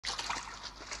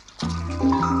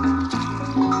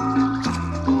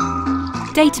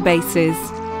Databases.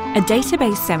 A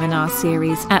database seminar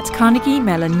series at Carnegie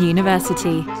Mellon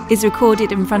University is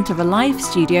recorded in front of a live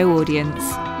studio audience.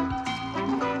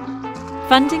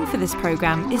 Funding for this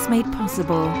program is made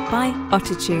possible by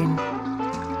Autotune,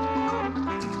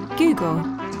 Google.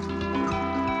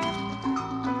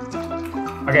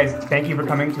 Okay, thank you for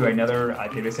coming to another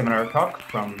database seminar talk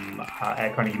from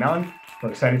at Carnegie Mellon. We're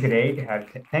excited today to have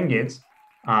Tengiz.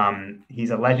 He's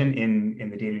a legend in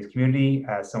the database community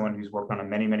as someone who's worked on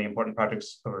many important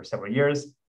projects over several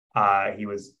years. He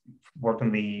worked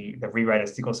on the rewrite of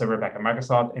SQL Server back at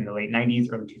Microsoft in the late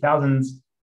 90s, early 2000s.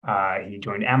 He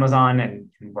joined Amazon and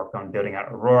worked on building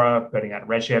out Aurora, building out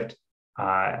Redshift.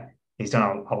 He's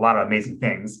done a lot of amazing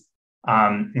things.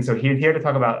 And so he's here to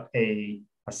talk about a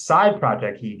side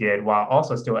project he did while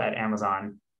also still at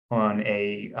Amazon on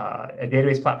a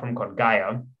database platform called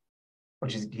Gaia,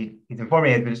 which is, he's informed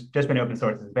me has just been open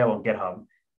source. It's available on GitHub.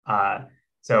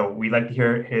 So we'd like to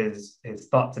hear his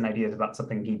thoughts and ideas about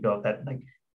something he built that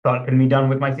thought could be done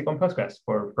with MySQL and Postgres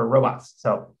for robots.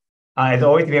 So as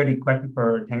always, if you have any questions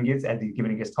for Tengiz as he's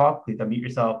giving his talk, please unmute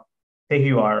yourself, say who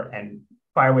you are, and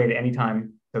fire away at any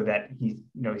time so that he's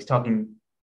talking.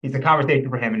 It's a conversation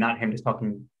for him and not him just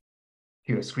talking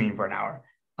to a screen for an hour.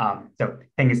 So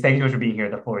Tengiz, thank you so much for being here.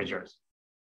 The floor is yours.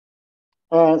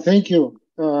 Thank you.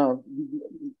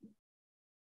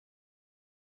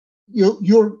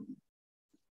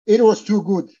 It was too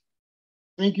good.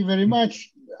 Thank you very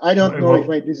much. I don't know if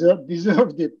I deserved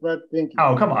it, but thank you.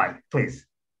 Oh, come on, please.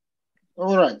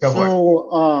 All right.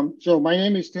 So my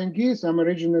name is Tengiz. I'm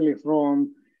originally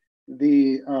from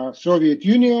the Soviet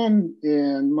Union,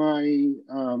 and my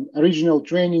original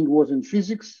training was in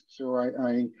physics. So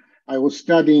I was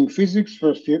studying physics,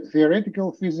 first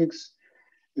theoretical physics,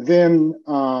 then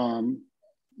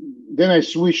I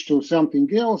switched to something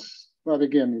else, but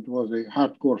again, it was a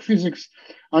hardcore physics.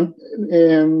 I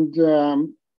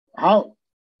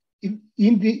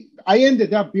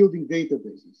ended up building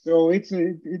databases. So it's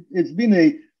been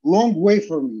a long way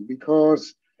for me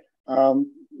because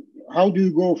how do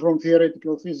you go from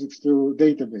theoretical physics to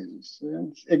databases?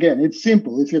 And again, it's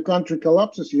simple. If your country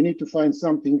collapses, you need to find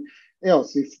something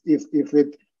else.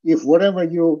 If whatever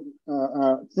you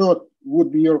thought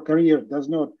would be your career does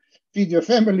not feed your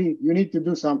family, you need to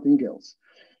do something else.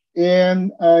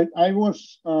 And I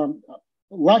was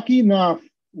lucky enough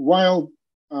while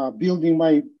building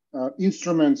my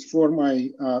instruments for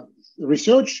my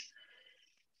research.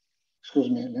 Excuse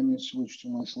me, let me switch to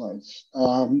my slides.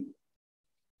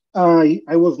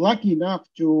 I was lucky enough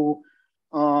to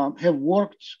have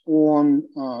worked on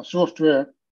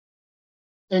software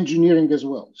engineering as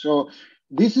well. So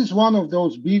this is one of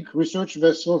those big research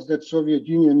vessels that Soviet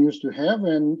Union used to have,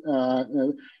 and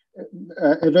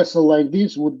a vessel like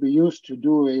this would be used to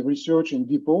do a research in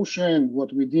deep ocean.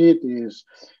 What we did is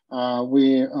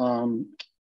we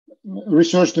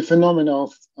researched the phenomena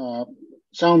of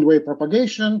sound wave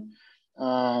propagation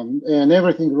and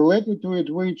everything related to it,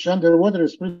 which underwater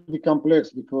is pretty complex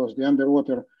because the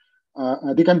underwater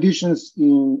the conditions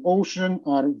in ocean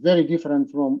are very different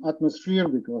from atmosphere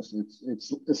because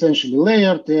it's essentially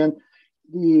layered. And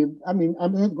I'm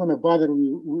not going to bother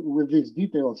you with these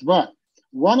details, but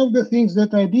one of the things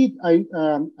that I did,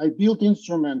 I built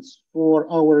instruments for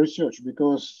our research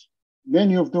because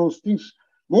many of those things,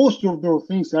 most of those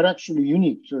things are actually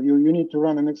unique. So you need to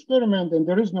run an experiment and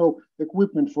there is no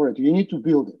equipment for it. You need to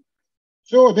build it.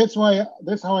 So that's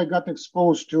how I got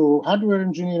exposed to hardware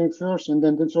engineering first and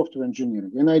then software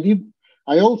engineering. And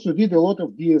I also did a lot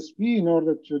of DSP in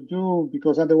order to do,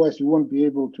 because otherwise you won't be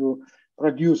able to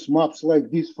produce maps like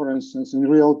this, for instance, in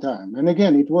real time. And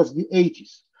again, it was the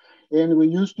 80s. And we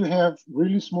used to have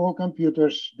really small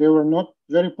computers. They were not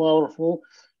very powerful.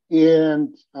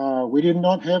 And we did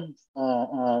not have,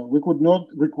 we could not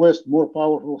request more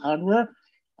powerful hardware.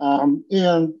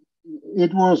 And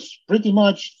it was pretty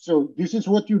much, so this is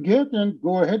what you get and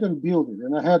go ahead and build it.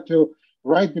 And I had to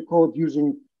write the code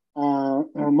using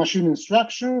machine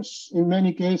instructions in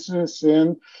many cases.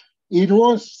 And it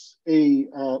was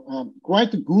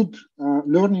quite a good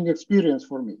learning experience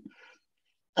for me.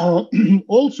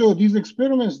 Also, these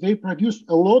experiments, they produced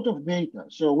a lot of data.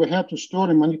 So we had to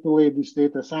store and manipulate this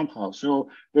data somehow.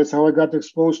 So that's how I got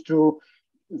exposed to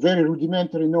very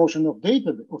rudimentary notion of a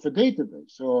database.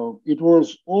 So it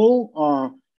was all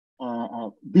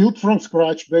built from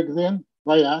scratch back then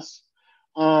by us.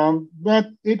 But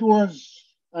it was,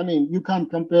 you can't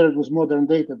compare it with modern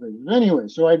databases. Anyway,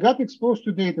 so I got exposed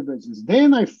to databases.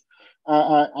 Then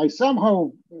I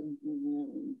somehow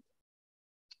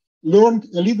learned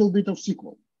a little bit of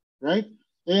SQL, right?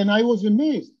 And I was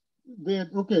amazed that,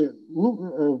 okay,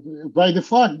 by the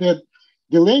fact that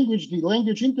the language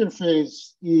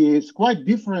interface is quite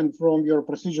different from your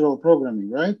procedural programming,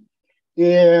 right?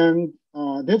 And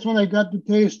that's when I got the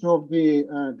taste of the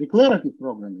declarative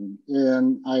programming,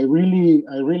 and I really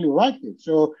liked it.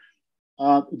 So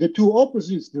the two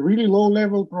opposites, the really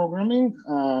low-level programming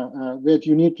that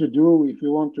you need to do if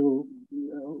you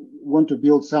want to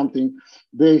build something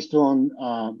based on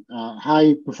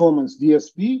high-performance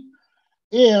DSP,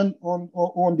 and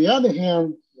on the other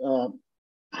hand,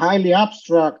 highly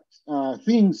abstract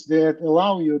things that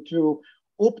allow you to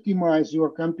optimize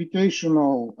your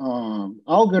computational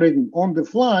algorithm on the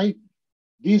fly.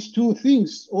 These two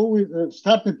things always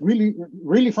started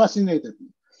really fascinated me.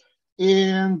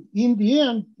 And in the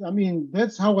end, I mean,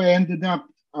 that's how I ended up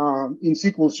in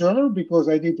SQL Server, because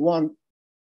I did one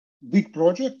big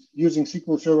project using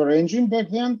SQL Server engine back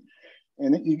then.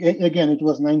 And again, it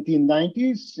was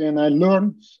 1990s, and I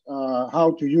learned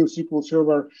how to use SQL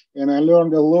Server, and I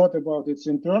learned a lot about its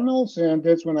internals, and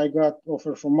that's when I got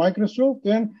offer from Microsoft.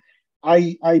 And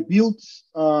I built,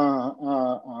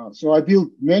 so I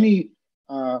built many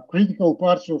critical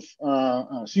parts of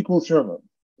SQL Server.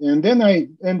 And then I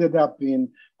ended up in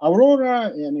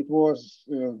Aurora, and it was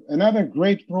another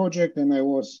great project, and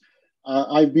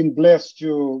I've been blessed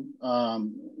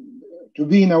to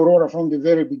be in Aurora from the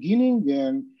very beginning,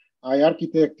 and I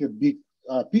architected big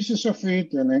pieces of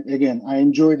it, and again, I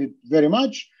enjoyed it very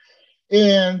much.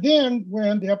 And then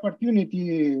when the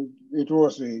opportunity, it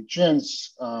was a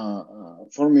chance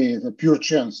for me, a pure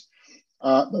chance.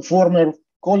 A former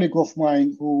colleague of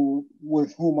mine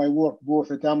with whom I worked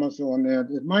both at Amazon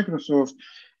and at Microsoft,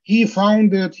 he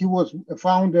was a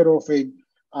founder of a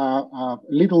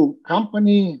little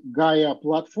company, Gaia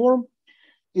platform.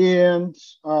 And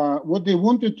what they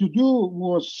wanted to do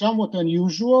was somewhat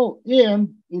unusual,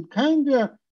 and it kind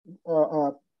of,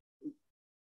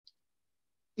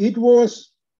 it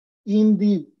was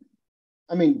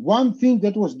one thing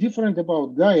that was different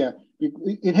about Gaia,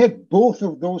 it had both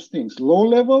of those things,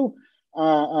 low-level,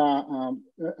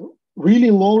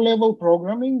 really low-level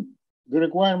programming, the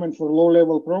requirement for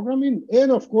low-level programming,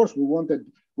 and of course we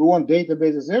want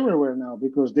databases everywhere now,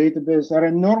 because databases are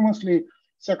enormously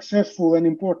successful and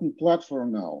important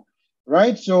platform now,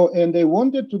 right? So, and they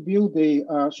wanted to build a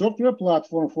software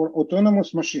platform for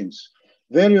autonomous machines,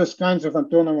 various kinds of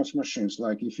autonomous machines,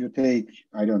 like if you take,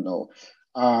 I don't know,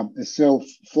 a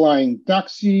self-flying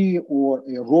taxi, or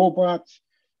a robot,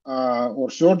 or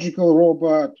surgical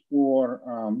robot, or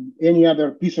any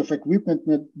other piece of equipment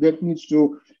that needs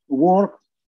to work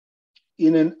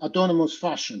in an autonomous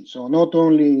fashion. So not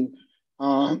only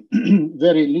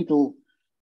very little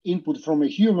input from a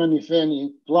human, if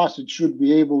any, plus it should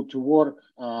be able to work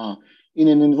in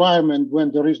an environment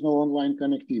when there is no online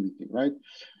connectivity, right?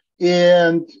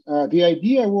 And the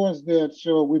idea was that,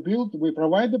 so we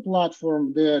provide a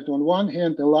platform that on one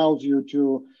hand allows you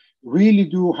to really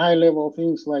do high-level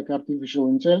things like artificial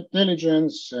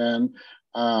intelligence and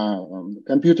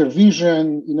computer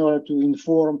vision in order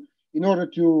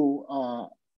to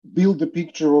build the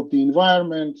picture of the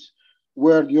environment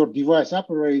where your device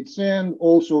operates, and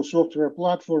also software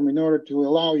platform in order to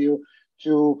allow you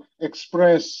to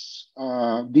express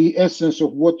the essence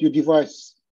of what your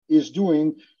device is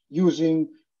doing using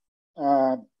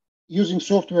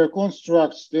software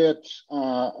constructs that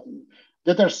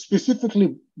are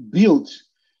specifically built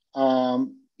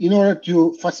in order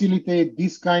to facilitate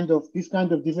this kind of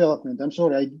development. I'm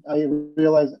sorry, I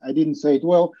realized I didn't say it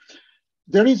well.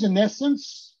 There is an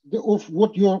essence of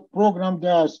what your program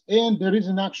does, and there is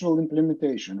an actual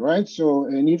implementation, right? So,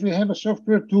 and if you have a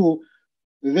software tool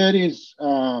that is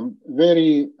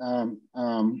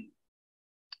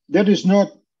that is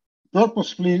not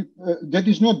purposefully, that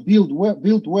is not built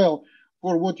well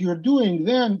for what you're doing,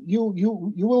 then you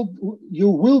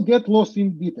will get lost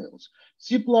in details.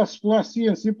 C++, C,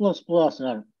 and C++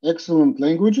 are excellent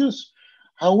languages.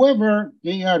 However,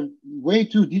 they are way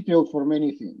too detailed for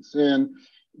many things, and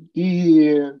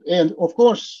of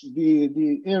course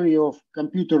the area of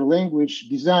computer language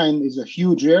design is a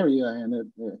huge area, and it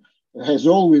has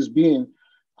always been.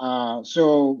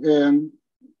 And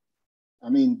I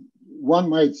mean, one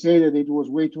might say that it was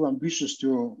way too ambitious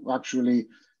to actually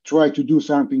try to do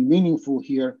something meaningful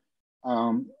here.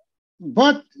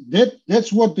 But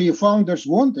that's what the founders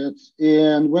wanted.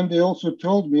 And when they also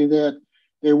told me that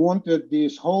they wanted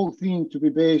this whole thing to be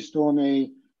based on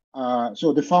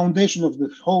so the foundation of the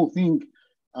whole thing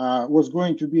was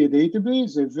going to be a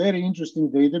database, a very interesting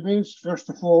database. First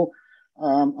of all,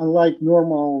 unlike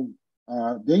normal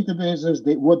databases,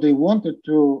 what they wanted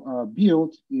to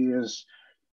build is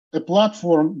a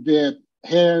platform that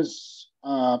has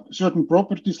certain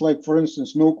properties, like, for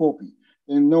instance, no copy.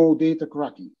 and no data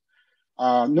cracking.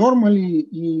 Normally,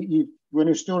 when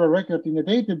you store a record in a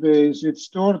database, it's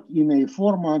stored in a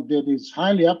format that is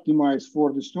highly optimized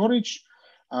for the storage.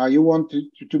 You want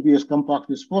it to be as compact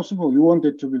as possible. You want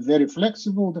it to be very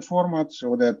flexible, the format,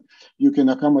 so that you can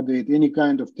accommodate any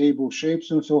kind of table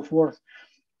shapes and so forth.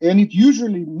 And it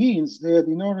usually means that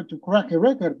in order to crack a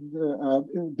record,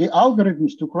 the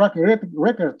algorithms to crack a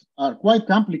record are quite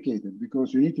complicated,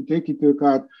 because you need to take into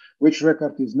account which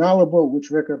record is nullable,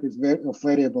 which record is of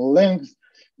variable length,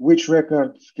 which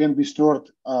record can be stored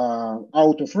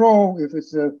out of row if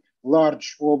it's a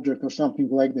large object or something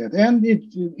like that. And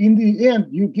in the end,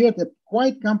 you get a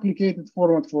quite complicated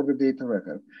format for the data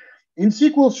record. In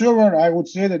SQL Server, I would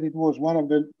say that it was one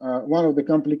of the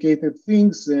complicated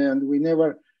things, and we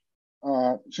never.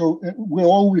 So we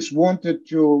always wanted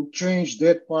to change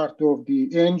that part of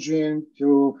the engine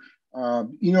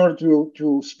in order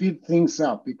to speed things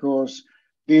up, because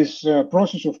this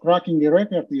process of cracking the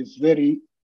record is very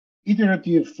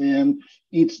iterative, and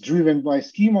it's driven by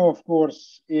schema, of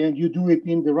course, and you do it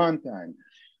in the runtime.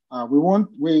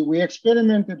 We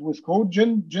experimented with code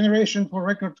generation for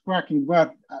record cracking,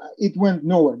 but it went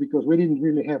nowhere because we didn't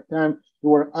really have time.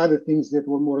 There were other things that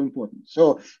were more important.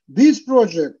 So this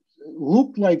project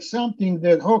looked like something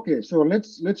that, okay, so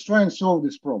let's try and solve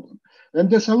this problem. And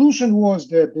the solution was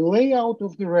that the layout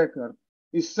of the record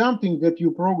is something that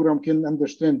your program can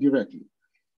understand directly.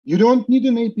 You don't need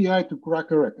an API to crack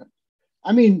a record.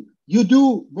 I mean, you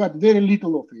do, but very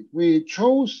little of it. We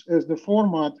chose as the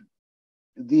format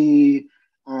the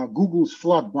Google's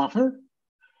flat buffer,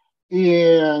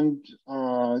 and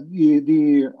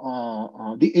the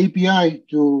API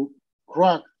to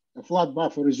crack a flat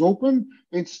buffer is open.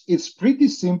 It's pretty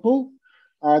simple.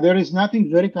 There is nothing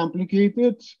very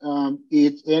complicated, and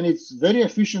it's very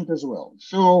efficient as well.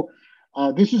 So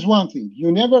this is one thing.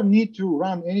 You never need to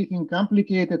run anything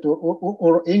complicated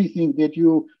or anything that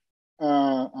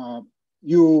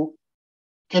you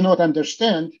cannot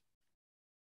understand,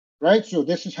 right? So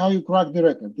this is how you crack the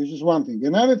record. This is one thing.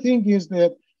 Another thing is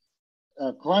that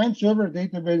client-server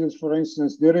databases, for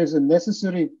instance, there is a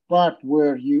necessary part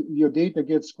where your data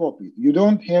gets copied. You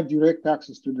don't have direct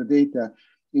access to the data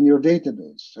in your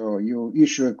database. So you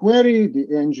issue a query, the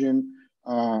engine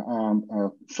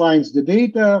finds the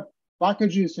data,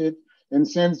 packages it, and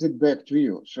sends it back to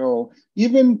you. So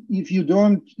even if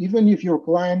your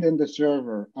client and the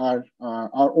server are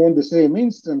on the same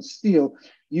instance, still,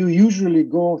 you usually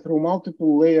go through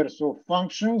multiple layers of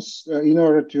functions in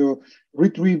order to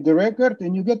retrieve the record,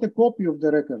 and you get a copy of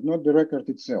the record, not the record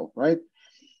itself, right?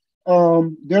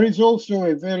 There is also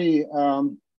a very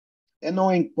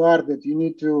annoying part that you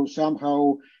need to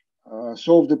somehow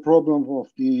solve the problem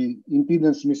of the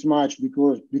impedance mismatch,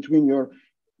 because between your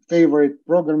favorite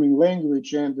programming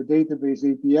language and the database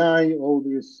API, all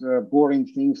these boring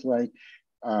things like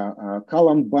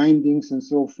column bindings and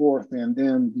so forth, and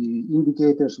then the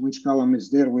indicators, which column is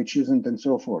there, which isn't, and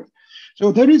so forth.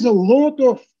 So there is a lot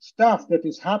of stuff that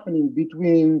is happening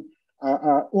between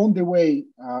on the way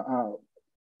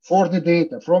for the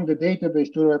data from the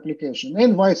database to the application,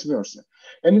 and vice versa.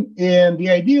 And the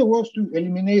idea was to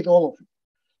eliminate all of it.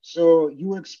 So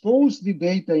you expose the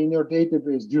data in your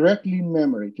database directly in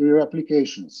memory to your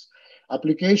applications.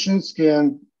 Applications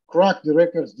can crack the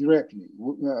records directly.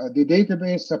 The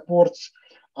database supports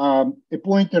a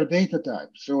pointer data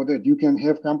type, so that you can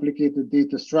have complicated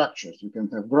data structures. You can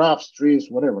have graphs,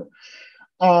 trees, whatever.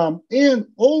 And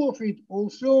all of it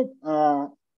also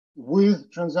with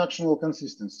transactional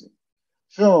consistency.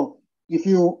 So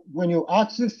when you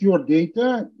access your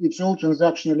data, it's all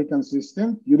transactionally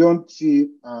consistent. You don't see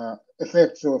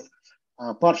effects of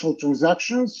partial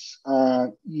transactions.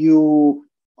 You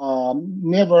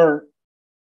never,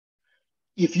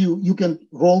 if you can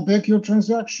roll back your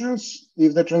transactions.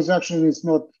 If the transaction is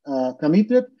not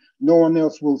committed, no one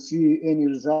else will see any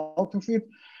result of it.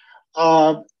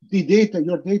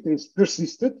 Your data is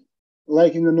persisted,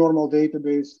 like in a normal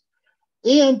database.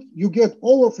 And you get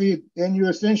all of it, and you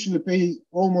essentially pay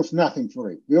almost nothing for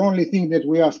it. The only thing that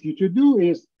we ask you to do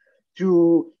is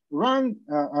to run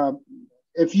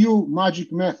a few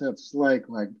magic methods, like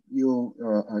you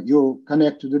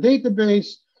connect to the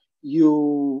database,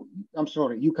 you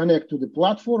connect to the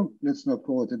platform. Let's not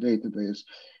call it a database.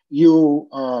 You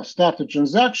start a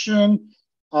transaction.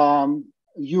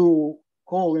 You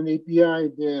call an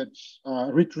API that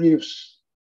retrieves,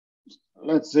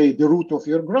 let's say, the root of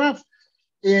your graph.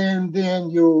 And then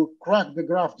you crack the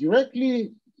graph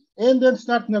directly, and then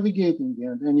start navigating.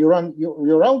 And you run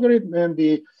your algorithm, and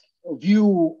the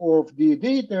view of the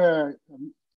data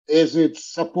as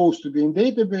it's supposed to be in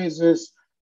databases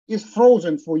is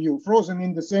frozen for you, frozen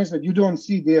in the sense that you don't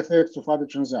see the effects of other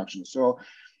transactions. So,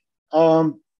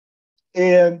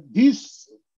 and this,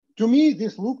 to me,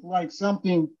 this looked like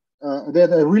something that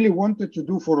I really wanted to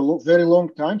do for a very long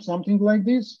time, something like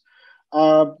this.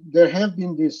 There have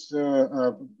been this,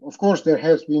 of course, there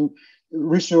has been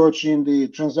research in the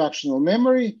transactional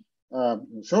memory,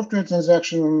 software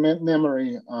transactional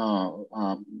memory,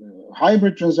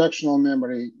 hybrid transactional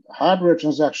memory, hardware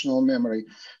transactional memory.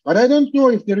 But I don't know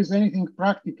if there is anything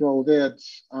practical that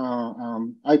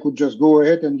I could just go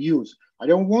ahead and use. I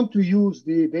don't want to use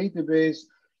the database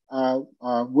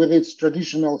with its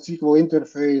traditional SQL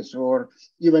interface, or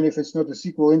even if it's not a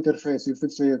SQL interface, if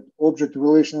it's an object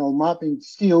relational mapping,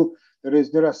 still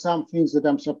there are some things that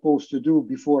I'm supposed to do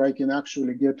before I can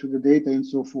actually get to the data and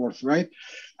so forth, right?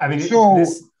 I mean, so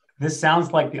this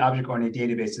sounds like the object-oriented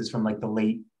databases from like the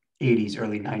late 80s,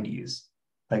 early 90s,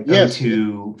 like yes,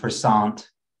 O2 for Sant,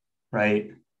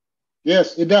 right?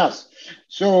 Yes, it does.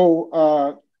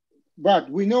 So, but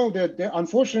we know that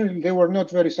unfortunately they were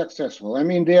not very successful. I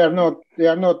mean, they are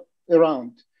not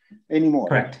around anymore.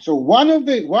 Correct. So one of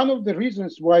the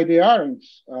reasons why they aren't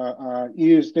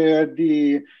is that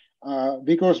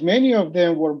because many of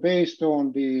them were based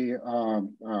on the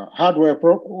hardware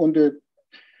on the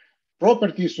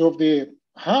properties of the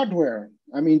hardware.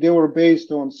 I mean, they were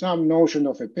based on some notion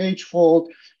of a page fault,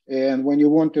 and when you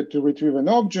wanted to retrieve an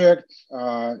object,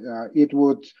 it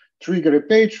would trigger a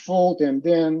page fault, and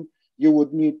then you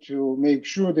would need to make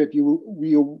sure that you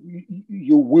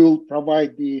will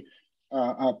provide the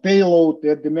payload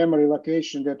at the memory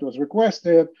location that was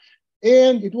requested.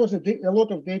 And it was a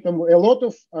lot of data, a lot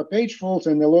of page faults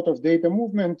and a lot of data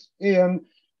movement, and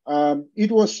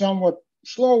it was somewhat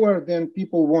slower than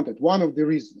people wanted. One of the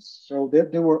reasons. So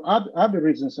there were other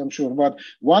reasons, I'm sure, but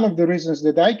one of the reasons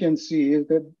that I can see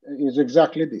is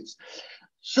exactly this.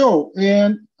 So,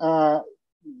 and now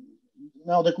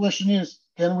the question is,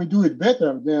 can we do it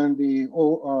better than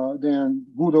than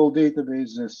good old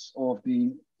databases of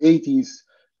the 80s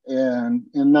and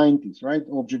 90s, right?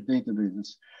 Object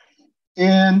databases.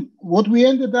 And what we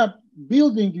ended up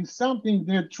building is something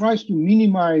that tries to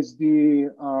minimize the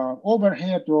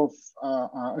overhead of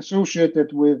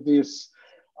associated with this,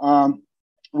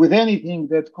 with anything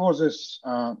that causes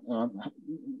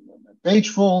page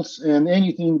faults and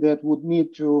anything that would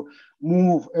need to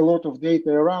move a lot of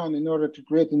data around in order to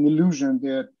create an illusion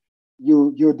that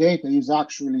your data is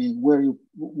actually where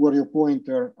your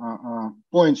pointer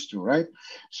points to, right?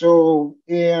 So,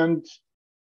 and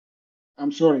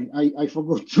I'm sorry, I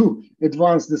forgot to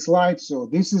advance the slide. So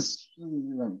this is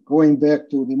going back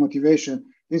to the motivation.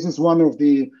 This is one of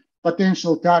the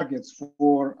potential targets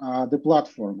for the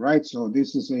platform, right? So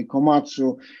this is a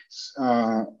Komatsu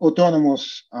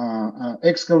autonomous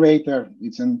excavator.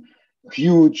 It's a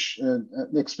huge,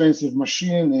 expensive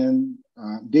machine, and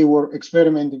they were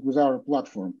experimenting with our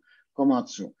platform,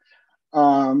 Komatsu.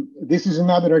 This is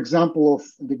another example of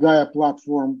the Gaia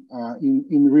platform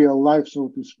in real life, so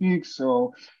to speak.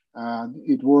 So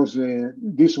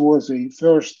this was a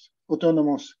first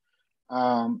autonomous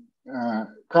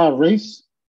car race.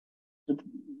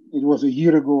 It was a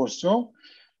year ago or so,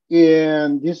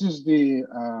 and this is the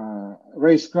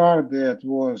race car that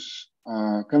was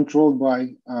controlled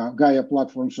by Gaia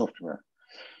platform software.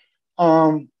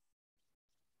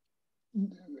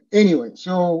 Anyway,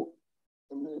 so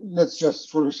let's just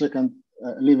for a second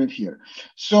leave it here.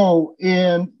 So,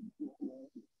 and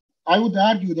I would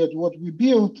argue that what we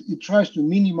built, it tries to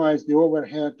minimize the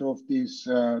overhead of this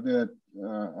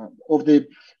of the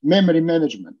memory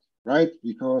management, right?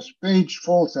 Because page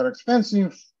faults are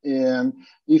expensive, and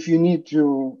if you need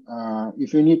to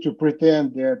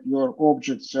pretend that your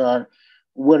objects are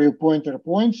where your pointer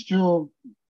points to,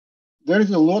 there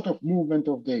is a lot of movement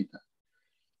of data,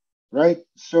 right?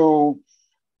 So.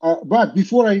 But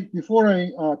before I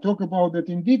talk about that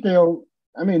in detail,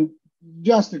 I mean,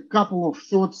 just a couple of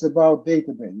thoughts about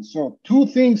databases. So two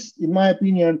things, in my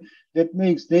opinion, that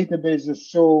makes databases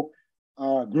so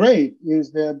great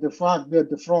is that the fact that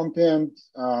the front end,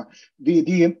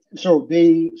 so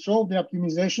they solve the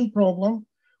optimization problem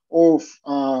of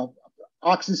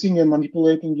accessing and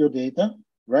manipulating your data,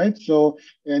 right? So,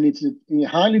 and it's in a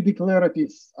highly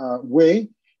declarative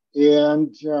way,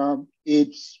 and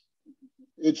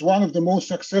it's one of the most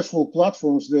successful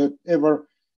platforms that ever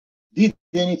did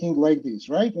anything like this,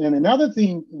 right? And another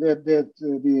thing that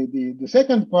the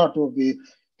second part of the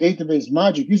database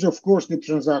magic is, of course, the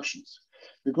transactions,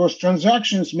 because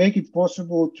transactions make it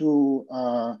possible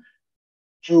to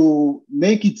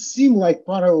make it seem like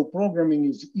parallel programming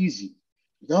is easy.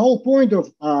 The whole point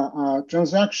of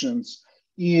transactions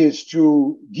is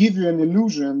to give you an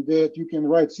illusion that you can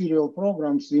write serial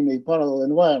programs in a parallel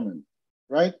environment,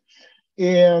 right?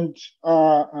 And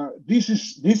this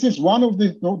is one of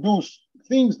those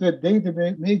things that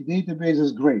make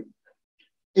databases great.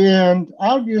 And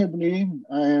arguably,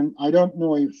 and I don't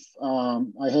know if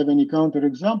I have any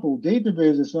counterexample,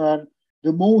 databases are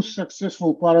the most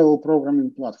successful parallel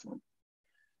programming platform.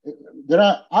 There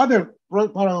are other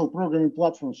parallel programming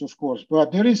platforms, of course,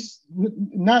 but there is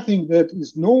nothing that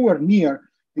is nowhere near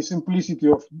the simplicity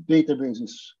of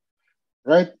databases,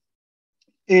 right?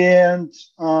 And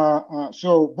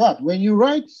but when you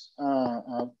write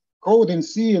code in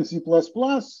C and C++,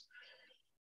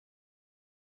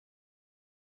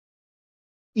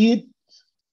 it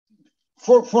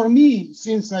for me,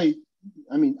 since I've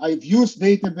used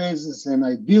databases and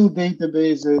I build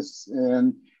databases,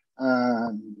 and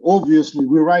obviously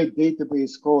we write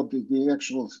database code, the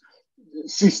actual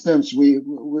systems we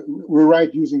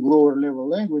write using lower level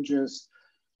languages.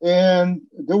 And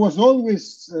there was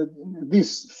always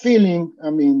this feeling,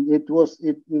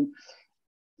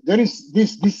 there is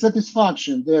this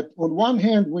dissatisfaction that on one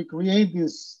hand, we create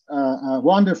this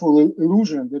wonderful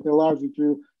illusion that allows you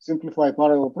to simplify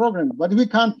parallel programming, but we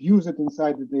can't use it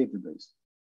inside the database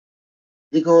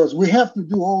because we have to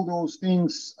do all those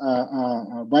things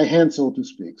by hand, so to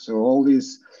speak. So all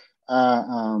these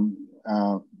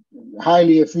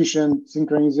highly efficient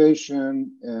synchronization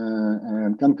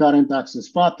and concurrent access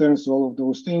patterns, all of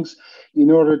those things, in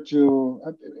order to,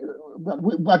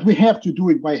 but we have to do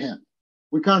it by hand.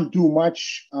 We can't do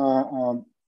much,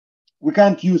 we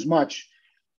can't use much.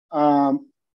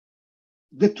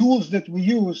 The tools that we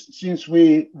use, since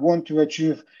we want to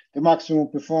achieve the maximum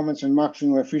performance and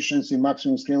maximum efficiency,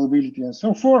 maximum scalability, and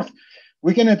so forth,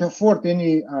 we cannot afford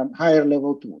any higher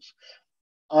level tools.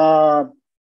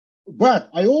 But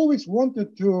I always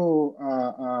wanted to,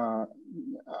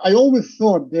 I always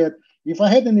thought that if I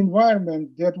had an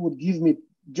environment that would give me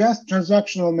just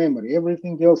transactional memory,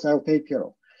 everything else I'll take care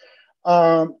of,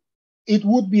 it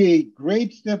would be a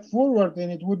great step forward,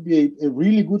 and it would be a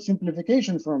really good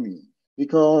simplification for me.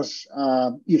 Because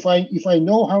if I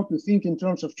know how to think in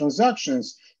terms of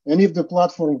transactions, and if the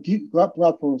platform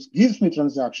gives me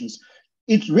transactions,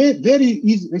 it's very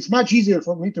easy. It's much easier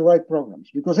for me to write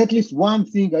programs because at least one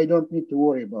thing I don't need to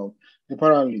worry about, the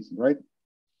parallelism, right?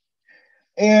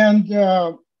 And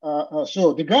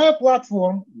so the Gaia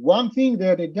platform, one thing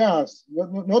that it does,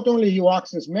 not only you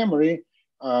access memory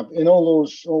and all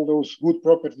those good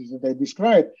properties that I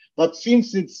described, but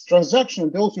since it's transactional,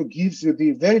 it also gives you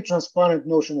the very transparent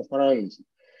notion of parallelism.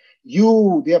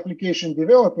 You, the application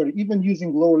developer, even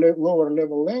using lower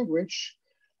level language,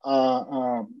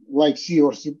 like C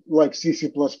or like C++,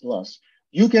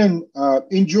 you can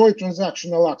enjoy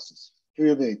transactional access to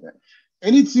your data.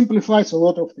 And it simplifies a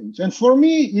lot of things. And for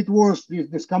me, it was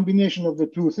this combination of the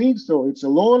two things. So it's a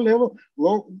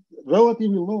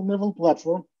relatively low level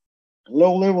platform,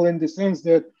 low level in the sense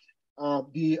that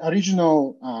the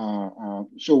original,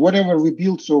 so whatever we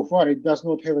built so far, it does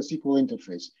not have a SQL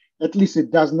interface. At least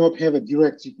it does not have a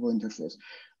direct SQL interface.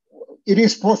 It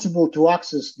is possible to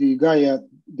access the Gaia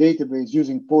database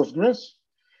using Postgres,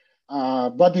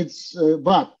 but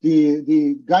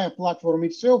the Gaia platform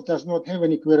itself does not have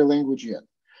any query language yet.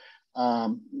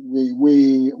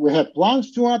 We had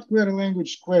plans to add query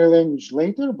language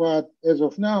later, but as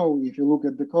of now, if you look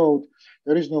at the code,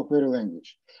 there is no query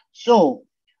language. So,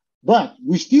 but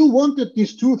we still wanted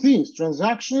these two things: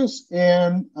 transactions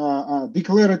and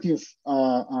declarative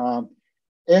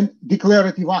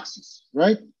access,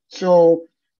 right? So,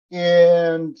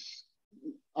 and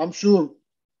I'm sure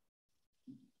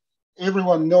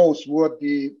everyone knows what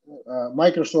the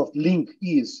Microsoft link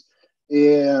is.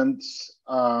 And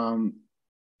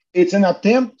it's an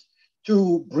attempt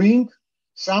to bring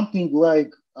something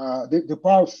like the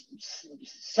power,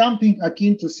 something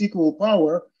akin to SQL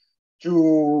power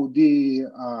to the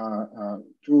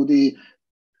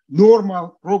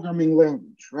normal programming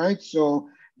language, right? So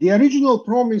the original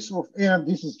promise of, and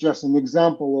this is just an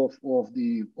example of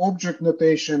the object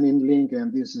notation in link,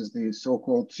 and this is the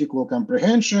so-called SQL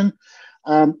comprehension.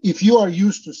 If you are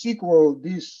used to SQL,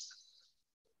 this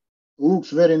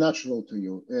looks very natural to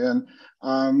you. And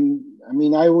I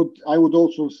mean, I would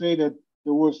also say that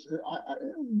there was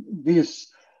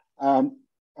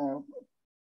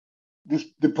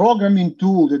the programming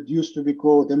tool that used to be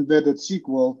called embedded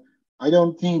SQL. I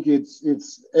don't think it's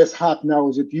as hot now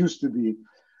as it used to be.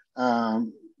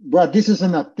 But this is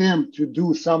an attempt to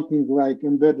do something like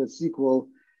embedded SQL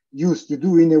used to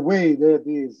do in a way that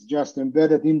is just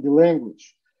embedded in the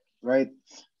language, right?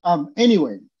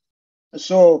 Anyway,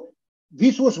 so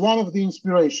this was one of the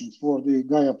inspirations for the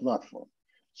Gaia platform.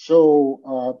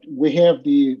 So we have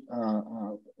the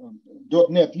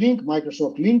 .NET Link,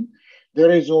 Microsoft Link.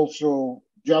 There is also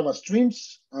Java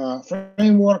Streams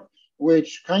framework,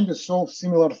 which kind of solves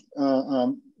similar,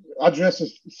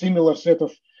 addresses similar set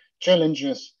of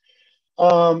challenges.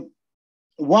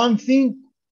 One thing,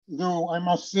 though, I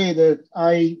must say that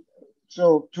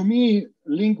so to me,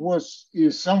 Link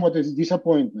is somewhat a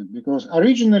disappointment, because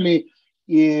originally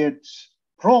it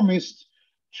promised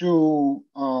to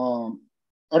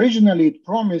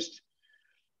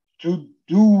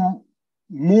do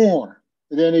more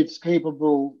than it's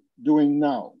capable doing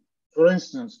now. For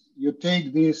instance, you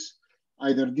take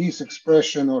either this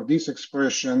expression or this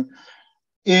expression,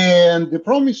 and the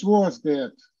promise was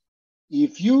that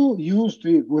if you used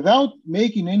it without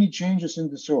making any changes in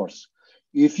the source,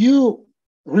 if you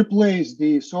replace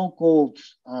the so-called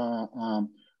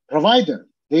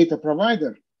data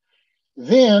provider,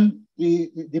 then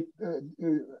the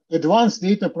advanced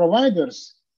data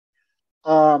providers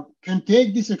can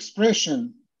take this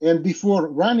expression, and before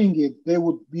running it, they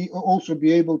would also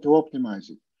be able to optimize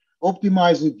it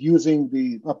using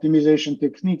the optimization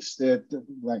techniques that,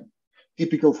 like,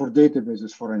 typical for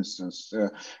databases, for instance.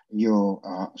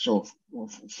 So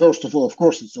first of all, of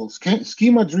course, it's all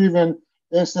schema-driven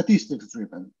and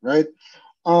statistics-driven, right?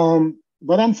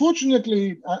 But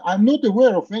unfortunately, I'm not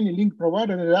aware of any link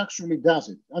provider that actually does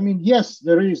it. I mean, yes,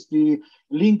 there is the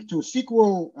link to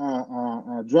SQL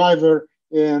driver,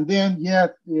 and then, yeah,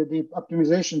 the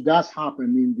optimization does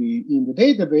happen in the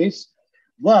database.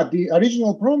 But the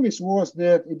original promise was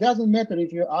that it doesn't matter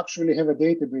if you actually have a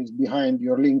database behind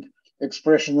your link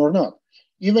expression or not.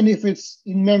 Even if it's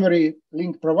in-memory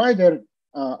link provider,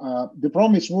 the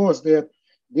promise was that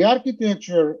the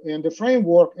architecture and the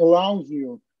framework allows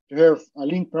you to have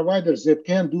link providers that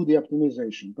can do the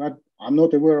optimization, but I'm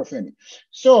not aware of any.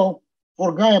 So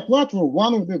for Gaia platform,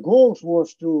 one of the goals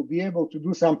was to be able to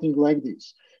do something like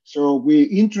this. So we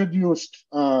introduced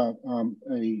our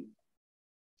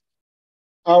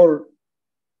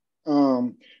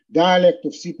dialect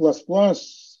of C++.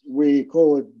 We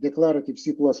call it declarative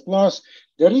C++.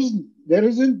 There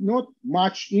isn't not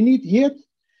much in it yet.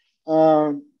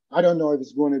 I don't know if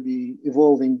it's going to be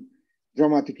evolving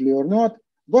dramatically or not,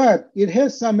 but it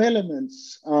has some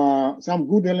elements, some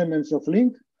good elements of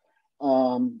link.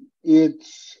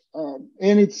 It's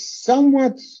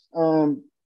somewhat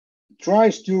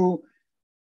tries to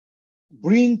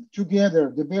bring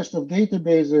together the best of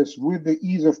databases with the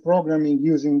ease of programming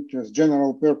using just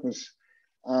general purpose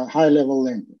high-level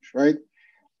language, right?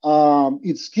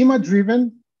 It's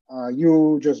schema-driven.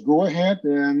 You just go ahead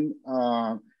and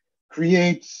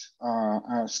create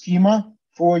a schema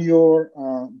for your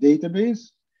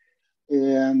database.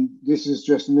 And this is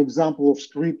just an example of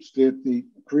scripts that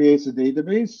creates a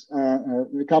database,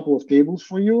 a couple of tables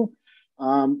for you.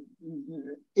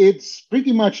 It's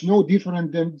pretty much no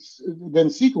different than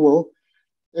SQL,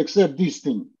 except this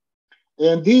thing.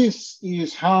 And this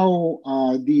is how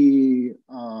the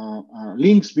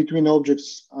links between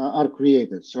objects are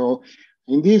created. So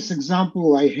in this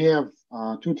example, I have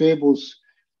two tables,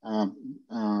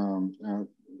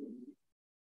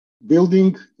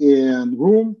 building and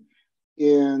room,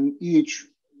 and each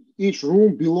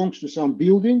room belongs to some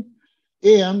building,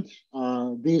 and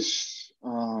this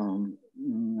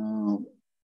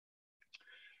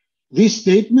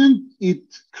statement, it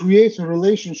creates a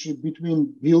relationship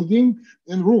between building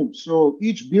and room. So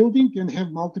each building can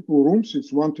have multiple rooms.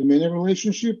 It's one-to-many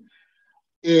relationship.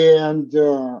 And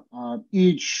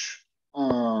each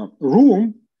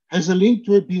room has a link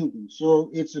to a building.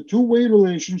 So it's a two-way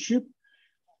relationship.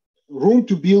 Room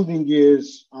to building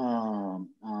is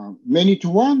many to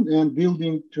one, and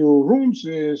building to rooms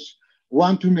is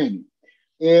one to many.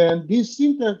 And this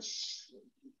syntax,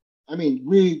 I mean,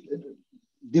 we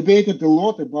debated a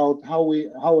lot about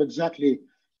how exactly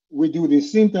we do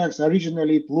this syntax.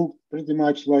 Originally, it looked pretty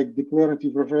much like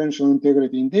declarative referential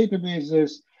integrity in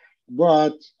databases,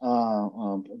 but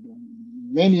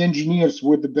many engineers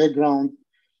with the background,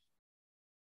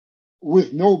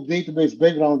 with no database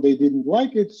background, they didn't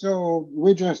like it. So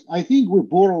I think we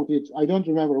borrowed it. I don't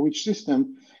remember which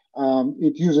system.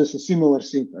 It uses a similar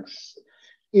syntax.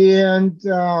 And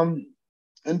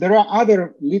there are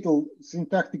other little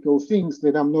syntactical things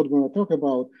that I'm not going to talk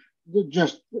about.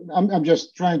 I'm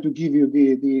just trying to give you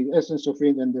the essence of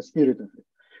it and the spirit of it.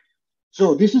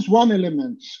 So this is one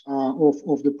element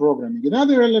of the programming.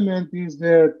 Another element is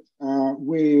that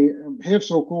we have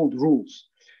so-called rules.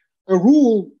 A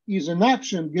rule is an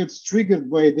action gets triggered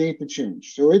by a data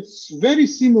change. So it's very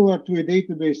similar to a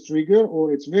database trigger,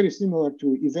 or it's very similar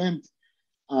to event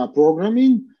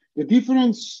programming. the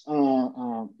difference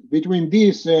between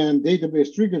this and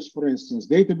database triggers, for instance,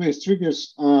 database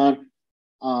triggers are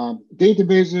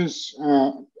databases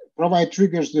provide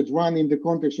triggers that run in the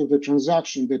context of the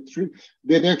transaction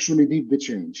that actually did the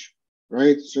change,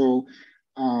 right? So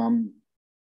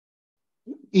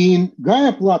in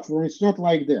Gaia platform, it's not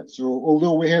like that. So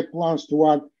although we had plans to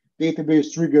add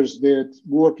database triggers that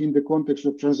work in the context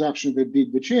of transaction that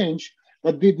did the change,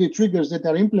 but the triggers that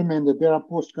are implemented, they are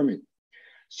post-commit.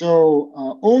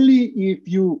 So only if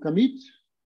you commit,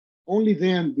 only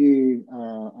then the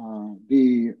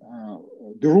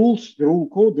rule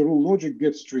code, the rule logic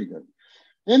gets triggered.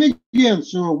 And again,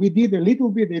 so we did a little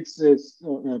bit, it's a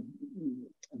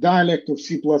dialect of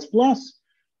C++.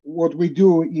 What we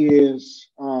do is,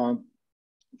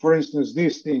 for instance,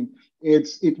 this thing,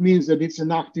 it means that it's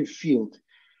an active field,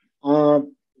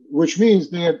 which means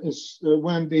that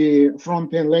when the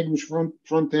front-end language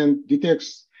front-end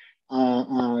detects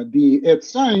the @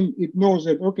 sign, it knows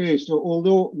that, okay, so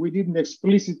although we didn't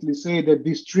explicitly say that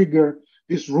this trigger,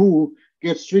 this rule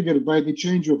gets triggered by the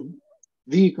change of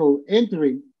vehicle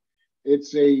entering,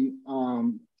 it's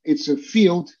a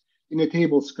field in a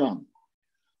table scan.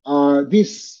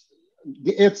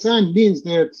 The @ sign means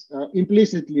that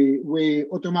implicitly we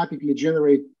automatically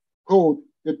generate code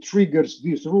that triggers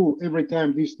this rule every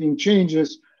time this thing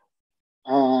changes.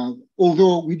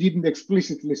 Although we didn't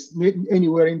explicitly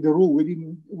anywhere in the rule,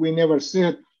 we never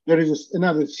said there is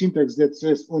another syntax that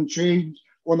says on change,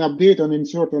 on update, on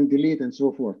insert, on delete, and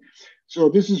so forth. So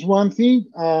this is one thing.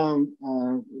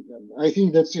 I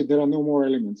think that's it. There are no more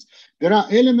elements. There are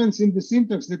elements in the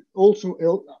syntax that also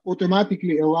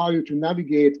automatically allow you to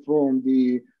navigate from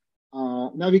the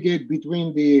navigate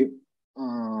between the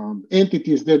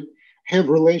entities that have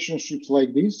relationships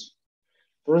like this.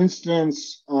 For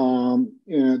instance,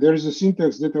 there is a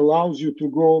syntax that allows you to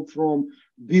go from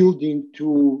building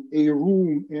to a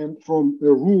room, and from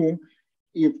a room,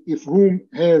 if room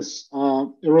has a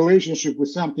relationship with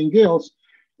something else,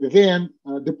 then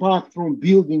the path from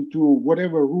building to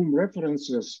whatever room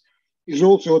references is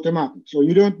also automatic. So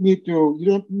you don't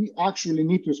actually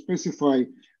need to specify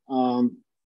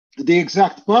the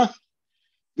exact path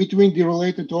between the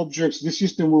related objects. The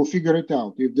system will figure it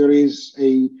out. If there is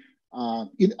a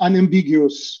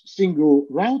unambiguous single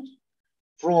route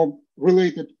from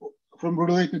related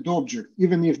object,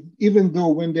 even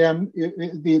though when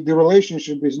the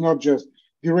relationship is not just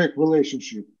direct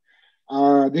relationship,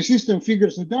 the system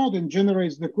figures it out and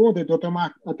generates the code that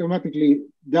automatically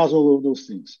does all of those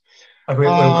things. Okay,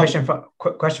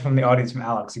 question from the audience, from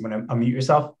Alex. You want to unmute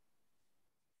yourself?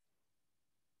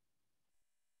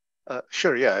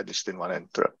 Sure, yeah, I just didn't want to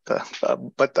interrupt.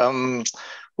 But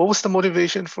what was the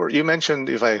motivation for, you mentioned,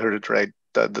 if I heard it right,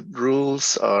 that the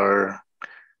rules are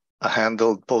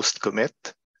handled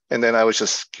post-commit. And then I was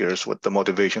just curious what the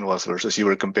motivation was versus you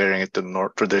were comparing it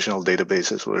to traditional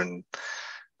databases wherein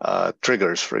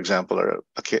triggers, for example, are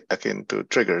akin to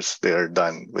triggers. They are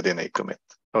done within a commit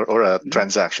or a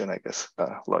transaction, I guess,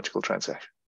 logical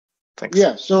transaction. Thanks.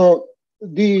 Yeah, so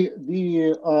the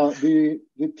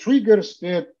triggers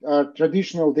that are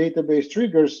traditional database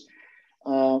triggers,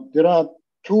 there are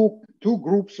two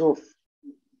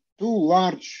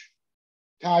large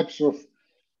types of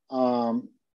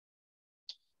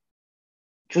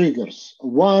triggers.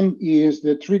 One is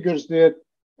the triggers that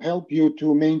help you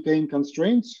to maintain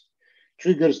constraints,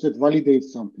 triggers that validate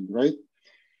something, right?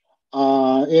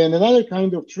 And another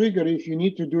kind of trigger if you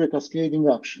need to do a cascading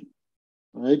action,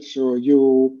 right? So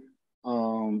you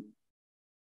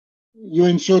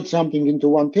insert something into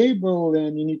one table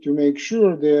and you need to make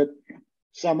sure that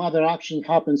some other action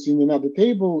happens in another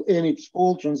table and it's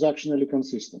all transactionally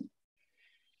consistent.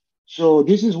 So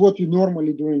this is what you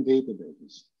normally do in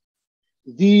databases.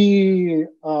 The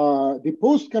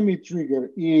post-commit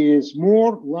trigger is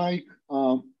more like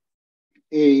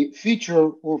a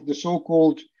feature of the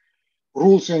so-called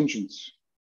rules engines,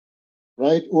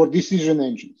 right? Or decision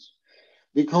engines,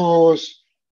 because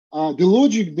the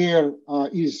logic there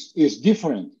is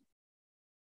different.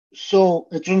 So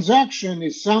a transaction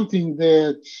is something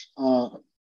that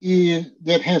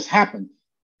has happened.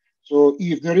 So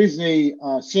if there is a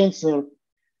sensor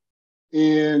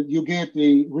and you get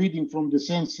a reading from the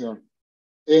sensor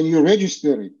and you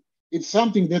register it, it's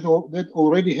something that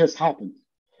already has happened.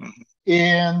 Mm-hmm.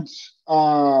 And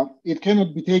it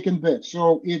cannot be taken back.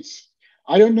 So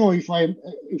I don't know if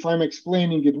I'm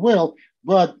explaining it well,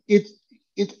 but it's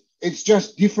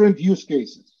just different use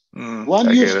cases. One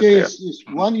use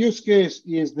case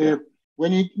is that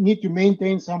when you need to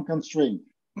maintain some constraint.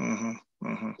 Mm-hmm.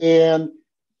 Mm-hmm.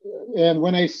 And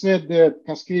when I said that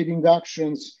cascading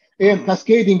actions, And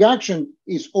cascading action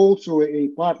is also a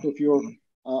part of your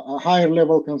a higher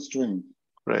level constraint.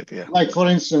 Right. Yeah. Like for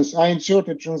instance, I insert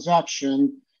a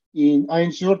transaction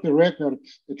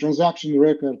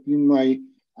record in my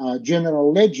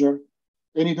general ledger,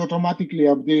 and it automatically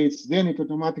updates. Then it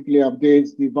automatically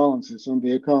updates the balances on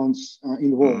the accounts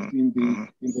involved in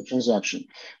the transaction.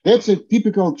 That's a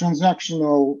typical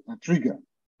transactional trigger,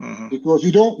 because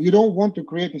you don't want to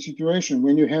create a situation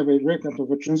when you have a record of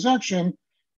a transaction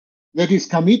that is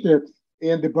committed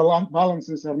and the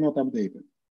balances are not updated.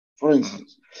 For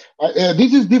instance,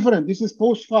 this is different. This is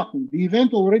post factum. The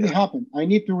event already happened. I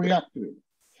need to react to it.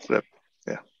 Yep.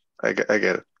 Yeah, I get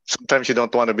it. Sometimes you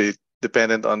don't want to be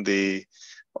dependent on the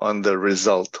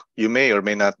result. You may or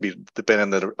may not be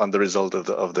dependent on the result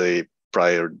of the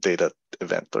prior data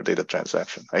event or data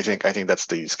transaction. I think that's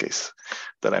the use case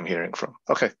that I'm hearing from.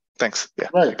 Okay, thanks. Yeah,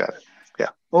 right. I got it. Yeah.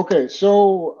 Okay,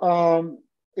 so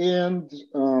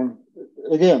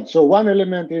again, so one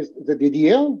element is the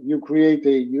DDL. You create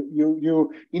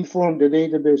you inform the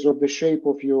database of the shape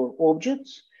of your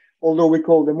objects, although we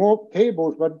call them all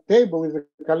tables, but table is a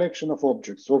collection of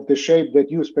objects of the shape that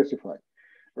you specify,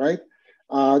 right?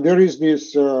 There is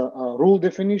this rule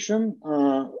definition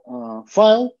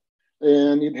file,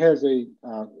 and it has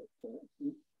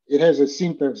a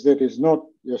syntax that is not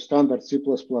your standard C++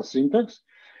 syntax.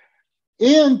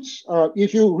 And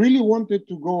if you really wanted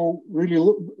to go really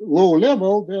low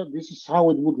level, this is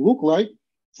how it would look like.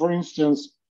 For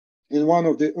instance, in one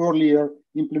of the earlier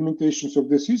implementations of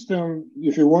the system,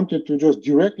 if you wanted to just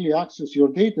directly access your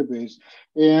database,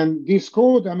 and this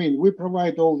code, I mean, we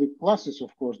provide all the classes,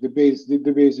 of course, the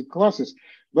basic classes,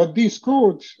 but this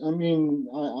code, I mean,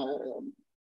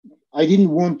 I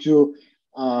didn't want to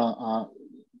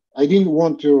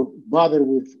bother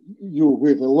with you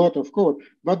with a lot of code,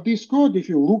 but this code, if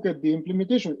you look at the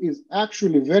implementation, is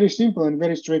actually very simple and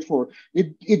very straightforward.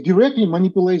 It directly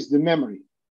manipulates the memory,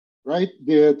 right?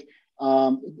 That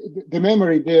the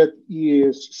memory that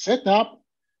is set up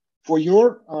for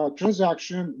your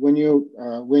transaction when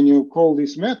you call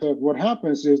this method. What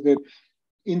happens is that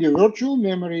in the virtual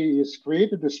memory is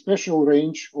created a special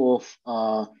range of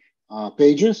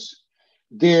pages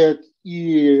that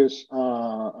is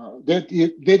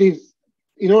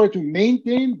in order to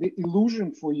maintain the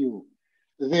illusion for you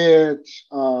that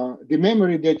the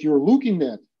memory that you're looking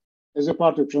at as a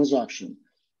part of transaction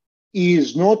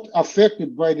is not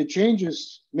affected by the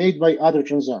changes made by other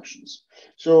transactions.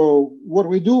 So what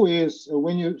we do is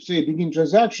when you say begin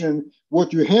transaction,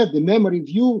 what you have, the memory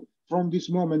view from this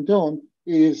moment on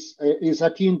is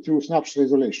akin to snapshot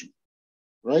isolation,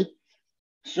 right?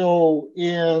 So,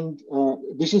 and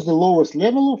this is the lowest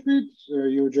level of it.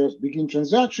 You just begin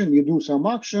transaction, you do some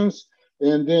actions,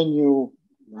 and then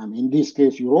in this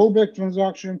case, you roll back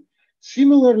transaction.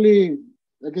 Similarly,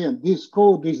 again, this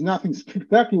code is nothing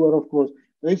spectacular, of course,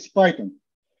 it's Python.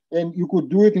 And you could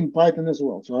do it in Python as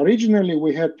well. So originally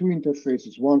we had two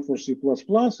interfaces, one for C++,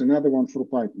 another one for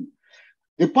Python.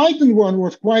 The Python one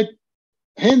was quite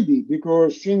handy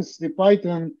because since the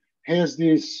Python has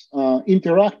this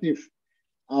interactive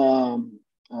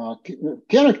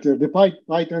character, the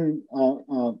Python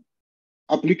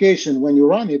application, when you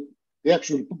run it, the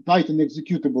actual Python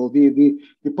executable,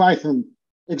 the Python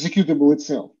executable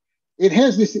itself, it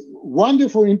has this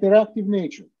wonderful interactive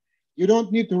nature. You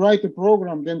don't need to write a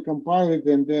program, then compile it,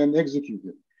 and then execute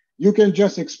it. You can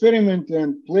just experiment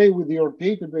and play with your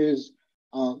database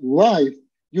live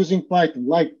using Python,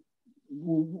 like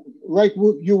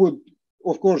you would,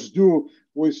 of course, do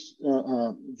with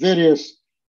various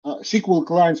SQL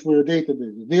clients for your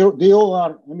database. They all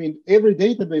are, I mean, every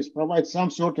database provides some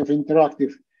sort of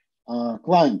interactive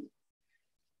client.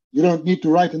 You don't need to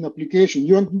write an application.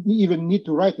 You don't even need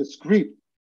to write a script.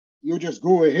 You just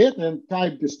go ahead and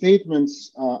type the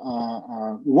statements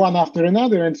one after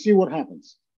another and see what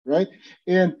happens, right?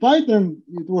 And Python,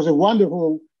 it was a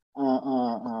wonderful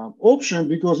option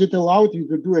because it allowed you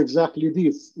to do exactly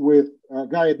this with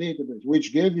Gaia database,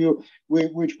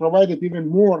 which provided even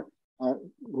more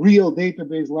real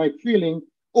database-like feeling,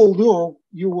 although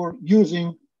you were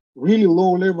using really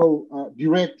low-level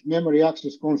direct memory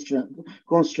access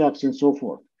constructs and so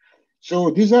forth.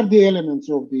 So these are the elements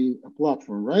of the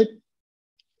platform, right?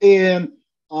 And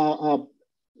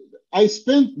I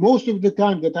spent most of the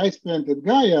time that I spent at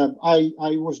Gaia, I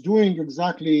was doing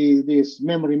exactly this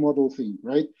memory model thing,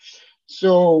 right?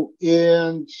 So,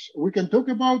 and we can talk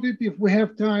about it if we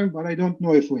have time, but I don't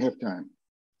know if we have time.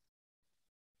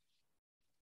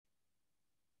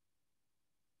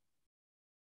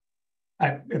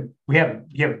 You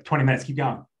have 20 minutes, keep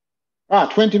going.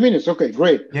 20 minutes. Okay,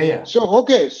 great. Yeah. So,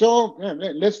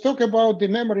 let's talk about the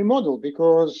memory model,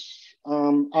 because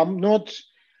I'm not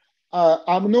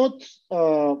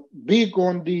big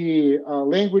on the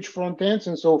language front ends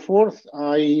and so forth.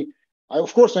 I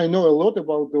of course I know a lot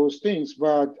about those things,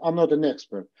 but I'm not an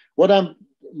expert.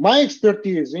 My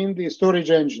expertise in the storage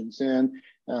engines and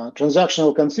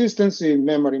transactional consistency in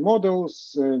memory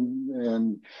models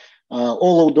and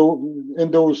all of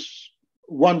those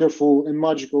wonderful and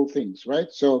magical things, right?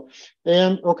 So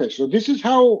this is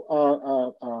how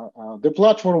the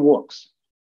platform works,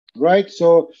 right?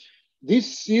 So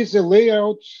this is a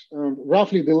layout,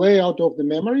 roughly the layout of the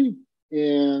memory,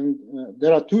 and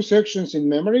there are two sections in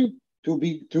memory,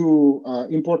 two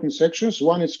important sections.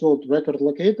 One is called record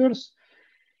locators,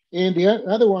 and the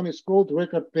other one is called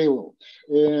record payload.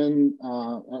 And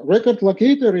record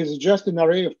locator is just an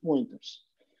array of pointers.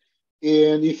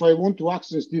 And if I want to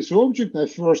access this object, I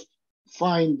first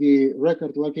find the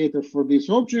record locator for this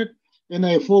object, and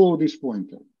I follow this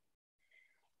pointer.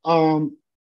 So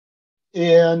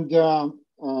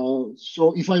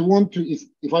if I want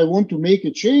to make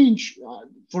a change,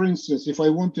 for instance, if I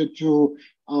wanted to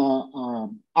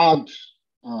add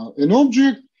an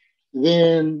object,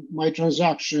 then my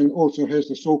transaction also has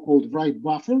the so-called write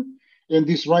buffer, and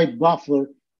this write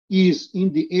buffer is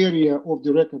in the area of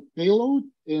the record payload.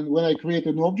 And when I create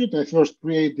an object, I first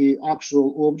create the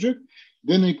actual object,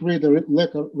 then I create a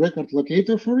record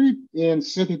locator for it and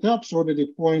set it up so that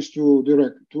it points to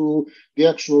the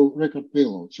actual record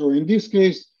payload. So in this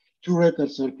case, two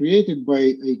records are created by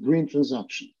a green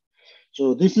transaction.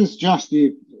 So this is just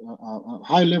a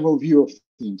high-level view of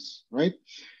things, right?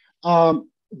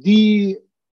 This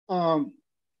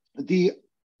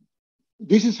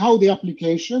is how the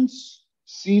applications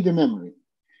see the memory.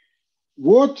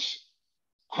 What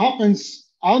happens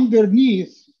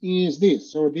underneath is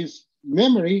this. So this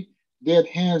memory that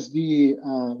has the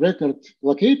record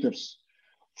locators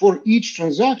for each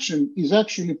transaction is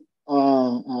actually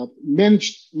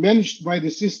managed by the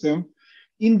system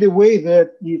in the way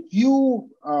that if you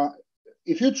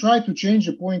try to change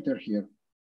a pointer here,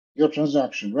 your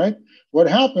transaction, right? What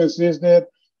happens is that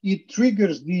it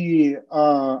triggers the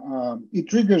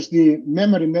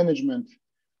memory management.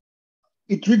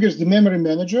 It triggers the memory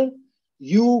manager.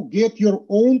 You get your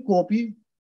own copy.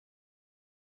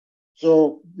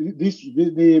 So this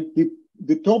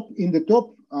the top in the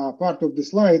top part of the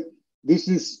slide. This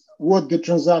is what the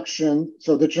transaction.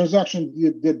 So the transaction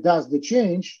that does the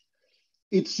change,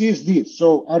 it sees this.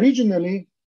 So originally,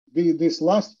 this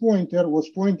last pointer was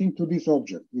pointing to this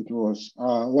object. It was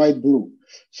light blue.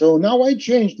 So now I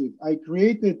changed it. I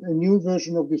created a new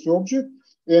version of this object,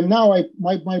 and now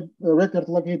my record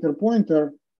locator point to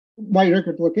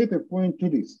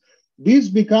this. This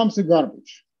becomes a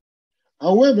garbage.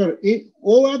 However,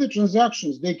 all other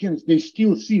transactions, they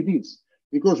still see this,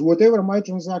 because whatever my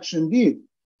transaction did,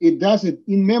 it does it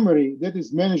in memory that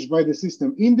is managed by the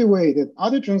system in the way that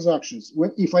other transactions,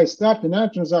 if I start another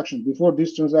transaction before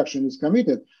this transaction is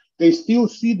committed, they still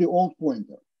see the old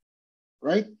pointer,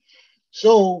 right?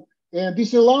 So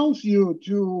this allows you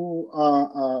to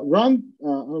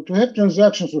to have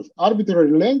transactions of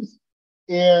arbitrary length,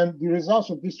 and the results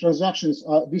of these transactions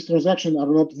are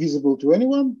not visible to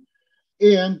anyone.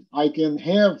 And I can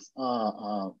have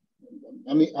the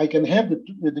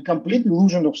complete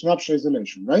illusion of snapshot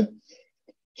isolation, right?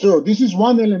 So this is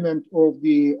one element of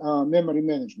the memory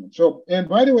management. So, and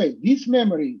by the way, this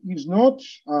memory is not,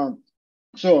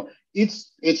 so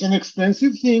it's an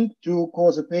expensive thing to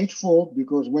cause a page fault,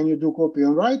 because when you do copy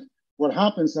and write, what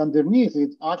happens underneath,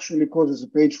 it actually causes a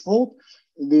page fault.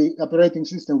 The operating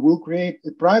system will create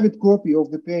a private copy of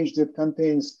the page that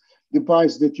contains the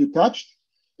bytes that you touched,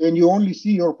 and you only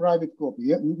see your private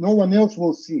copy. No one else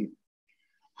will see it.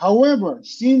 However,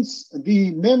 since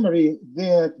the memory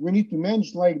that we need to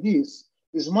manage like this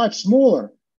is much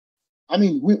smaller, I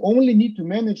mean, we only need to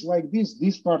manage like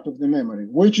this part of the memory,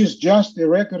 which is just a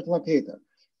record locator.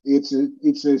 It's a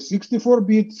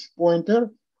 64-bit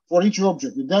pointer for each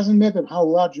object. It doesn't matter how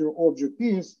large your object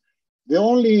is. We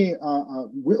only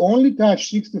touch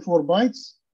 64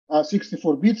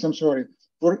 bits, I'm sorry,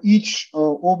 for each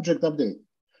object update.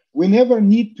 We never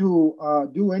need to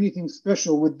do anything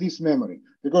special with this memory,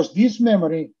 because this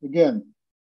memory, again,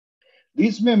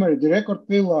 the record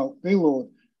payload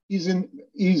is in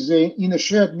a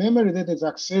shared memory that is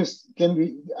accessed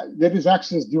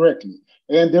directly,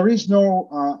 and there is no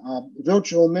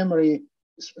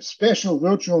special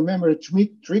virtual memory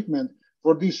treatment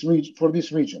for this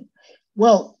region.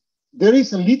 Well, there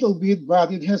is a little bit,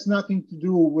 but it has nothing to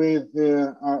do with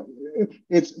there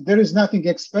is nothing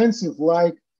expensive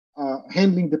like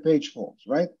handling the page faults,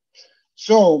 right?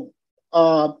 So,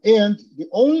 and the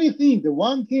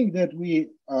one thing that we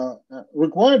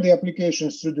require the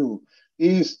applications to do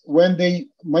is when they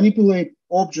manipulate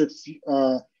objects,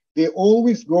 they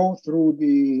always go through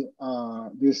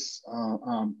this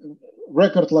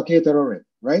record locator array,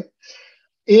 right?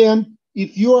 And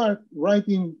if you are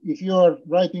writing your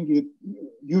application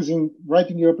using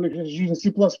C++,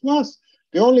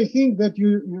 the only thing that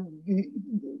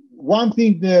one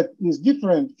thing that is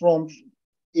different from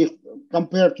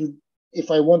compared to if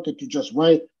I wanted to just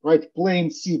write plain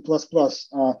C++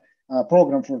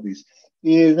 program for this,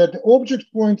 is that the object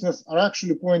pointers are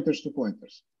actually pointers to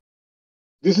pointers.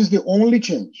 This is the only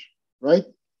change, right?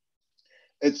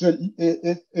 It's a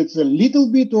little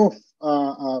bit of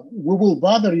we will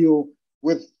bother you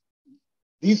with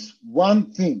this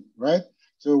one thing, right?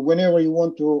 So whenever you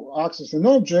want to access an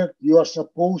object, you are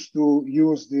supposed to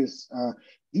use this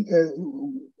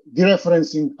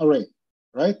dereferencing array,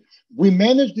 right? We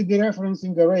manage the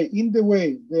dereferencing array in the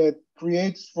way that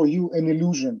creates for you an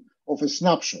illusion of a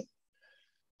snapshot.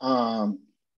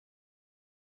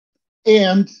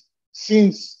 And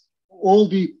since all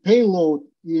the payload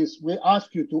we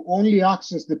ask you to only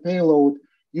access the payload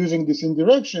using this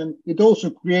indirection, it also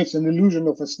creates an illusion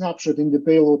of a snapshot in the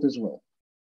payload as well,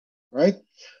 right?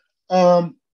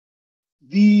 So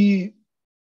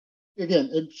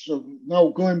now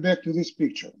going back to this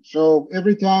picture. So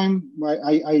every time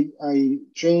I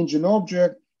change an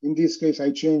object, in this case,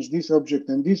 I change this object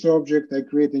and this object, I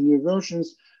create a new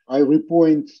versions, I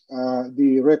repoint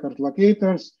the record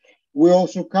locators. We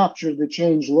also capture the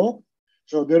change log.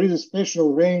 So there is a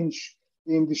special range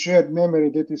in the shared memory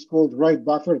that is called write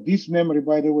buffer. This memory,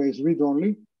 by the way, is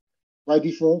read-only by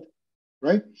default,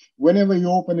 right? Whenever you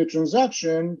open a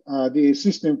transaction, the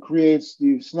system creates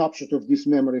the snapshot of this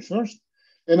memory first.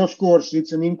 And of course,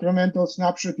 it's an incremental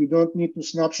snapshot. You don't need to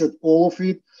snapshot all of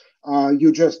it.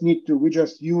 We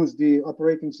just use the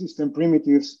operating system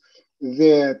primitives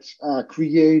that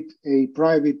create a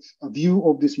private view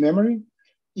of this memory.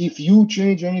 If you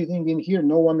change anything in here,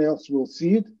 no one else will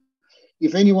see it.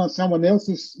 If someone else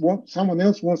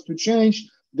wants to change,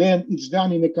 then it's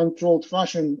done in a controlled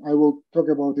fashion. I will talk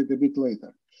about it a bit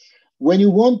later. When you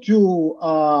want to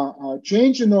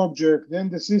change an object, then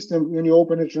the system, when you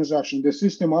open a transaction, the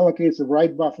system allocates a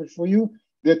write buffer for you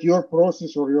that your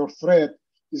process or your thread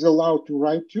is allowed to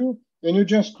write to. And you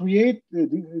just create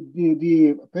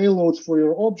the payloads for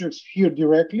your objects here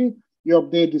directly. You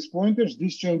update these pointers.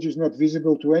 This change is not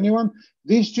visible to anyone.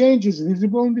 This change is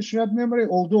visible in the shared memory,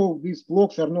 although these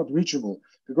blocks are not reachable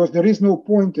because there is no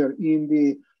pointer in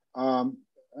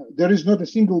there is not a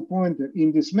single pointer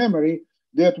in this memory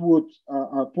that would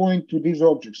point to these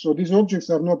objects. So these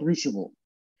objects are not reachable.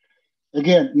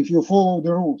 Again, if you follow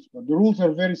the rules, but the rules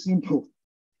are very simple.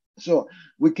 So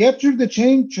we capture the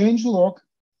change log,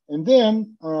 and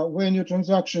then when your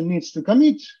transaction needs to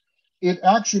commit, it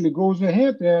actually goes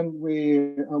ahead and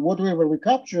whatever we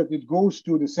captured, it goes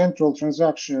to the central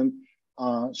transaction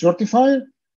certifier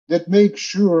that makes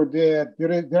sure that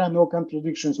there are no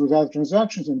contradictions with other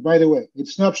transactions. And by the way,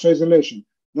 it's snapshot isolation,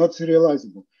 not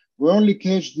serializable. We only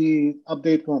cache the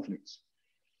update conflicts.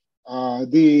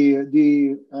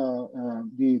 The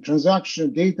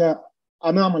transaction data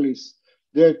anomalies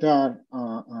that are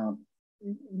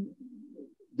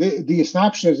the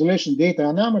snapshot isolation data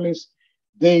anomalies,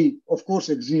 they of course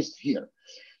exist here.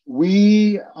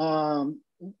 We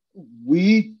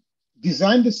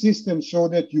designed the system so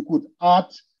that you could add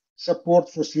support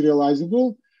for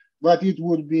serializable, but it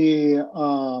would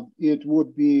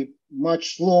be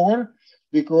much slower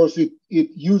because it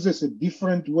uses a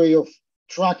different way of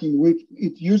tracking.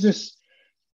 It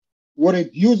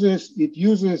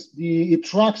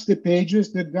tracks the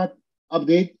pages that got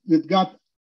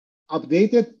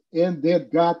updated and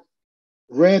that got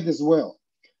read as well.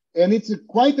 And it's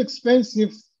quite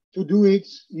expensive to do it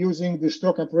using the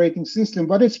stock operating system,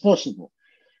 but it's possible.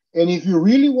 And if you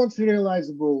really want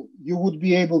serializable, you would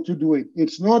be able to do it.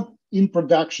 It's not in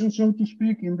production, so to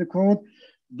speak, in the code,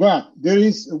 but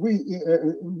the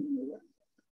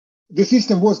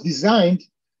system was designed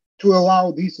to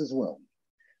allow this as well.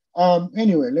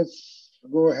 Anyway, let's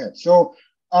go ahead. So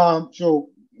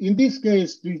in this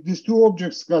case, these two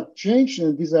objects got changed,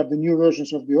 and these are the new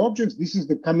versions of the objects. This is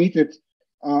the committed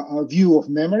view of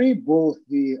memory, both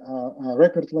the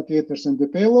record locators and the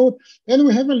payload. And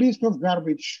we have a list of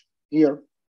garbage here.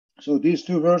 So these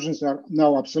two versions are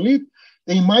now obsolete.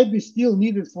 They might be still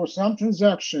needed for some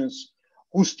transactions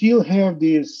who still have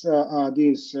this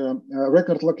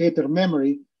record locator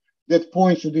memory that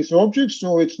points to this object.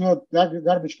 So it's not that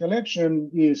garbage collection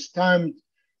is timed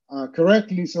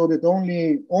correctly, so that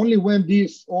only when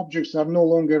these objects are no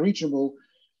longer reachable,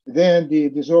 then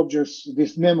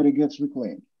this memory gets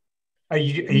reclaimed. Are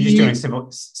you just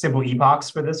doing simple epochs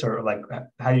for this, or like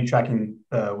how are you tracking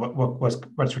what's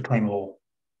reclaimable?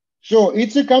 So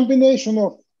it's a combination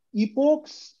of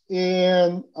epochs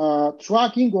and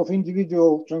tracking of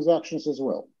individual transactions as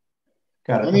well.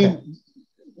 Got it. I mean,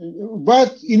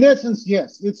 but in essence,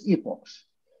 yes, it's epochs.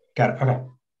 Got it. Okay.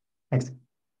 Thanks.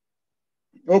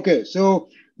 Okay, so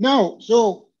now,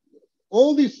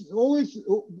 all this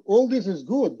is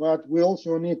good, but we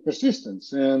also need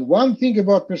persistence. And one thing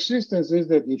about persistence is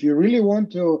that if you really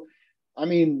want to, I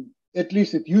mean, at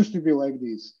least it used to be like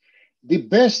this, the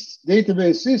best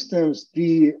database systems,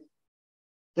 the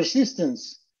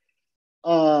persistence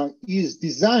is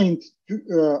designed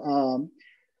to,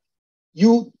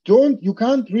 you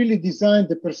can't really design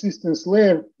the persistence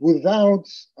layer without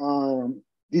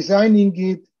designing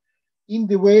it in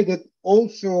the way that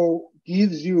also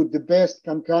gives you the best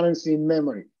concurrency in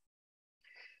memory.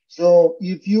 So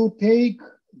if you take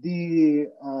the,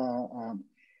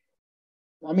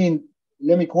 I mean,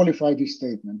 let me qualify this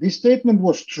statement. This statement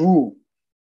was true,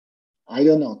 I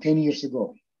don't know, 10 years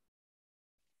ago,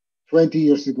 20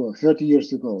 years ago, 30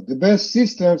 years ago. The best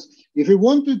systems, if you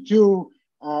wanted to,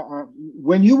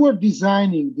 when you were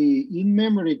designing the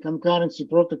in-memory concurrency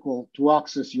protocol to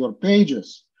access your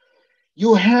pages,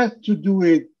 you had to do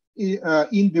it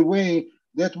in the way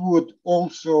that would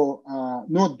also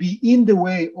not be in the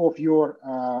way of your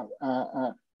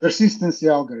persistency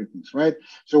algorithms, right?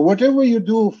 So whatever you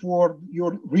do for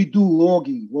your redo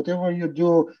logging, whatever you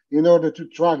do in order to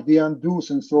track the undos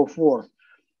and so forth,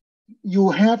 you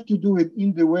have to do it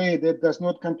in the way that does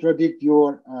not contradict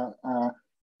your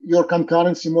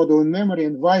concurrency model in memory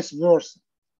and vice versa.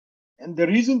 And the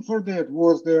reason for that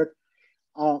was that,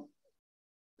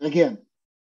 again,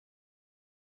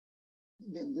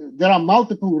 there are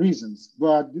multiple reasons,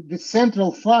 but the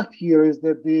central fact here is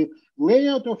that the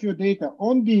layout of your data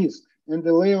on disk and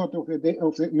the layout of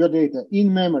your data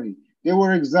in memory, they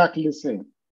were exactly the same.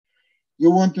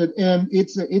 You wanted, and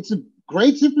it's a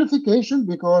great simplification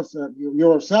because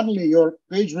suddenly your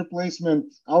page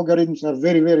replacement algorithms are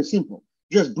very, very simple.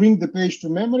 Just bring the page to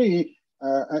memory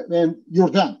and you're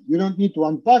done. You don't need to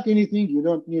unpack anything. You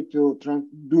don't need to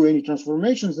do any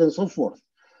transformations and so forth,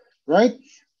 right?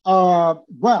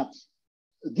 But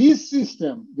this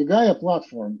system, the Gaia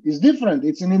platform, is different.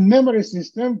 It's an in-memory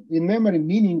system, in-memory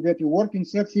meaning that you work in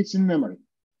set fits in memory.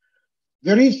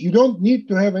 You don't need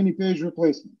to have any page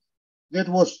replacement. That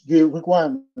was the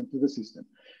requirement to the system,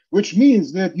 which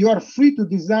means that you are free to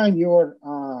design your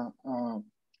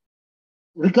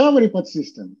recovery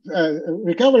subsystem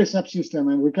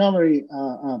and recovery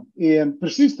and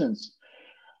persistence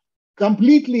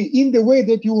completely in the way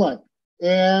that you like.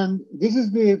 And this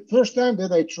is the first time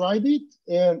that I tried it,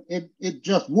 and it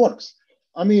just works.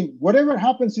 I mean, whatever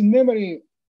happens in memory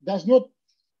does not,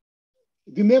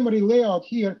 the memory layout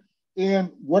here,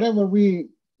 and whatever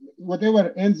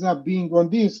ends up being on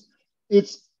disk,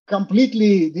 it's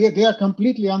completely, they are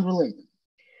completely unrelated.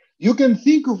 You can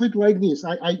think of it like this.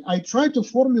 I try to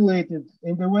formulate it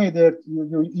in the way that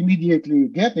you immediately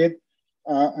get it.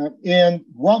 And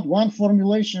one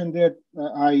formulation that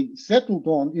I settled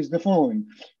on is the following.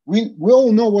 We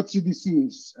all know what CDC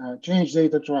is, change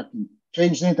data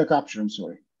capture,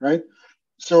 right?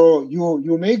 So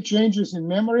you make changes in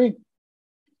memory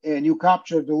and you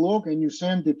capture the log and you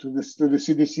send it to the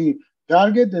CDC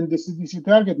target, and the CDC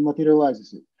target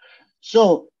materializes it.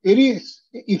 So it is,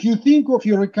 if you think of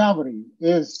your recovery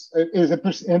as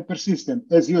and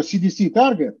persistent as your CDC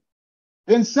target,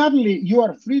 then suddenly you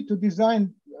are free to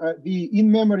design the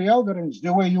in-memory algorithms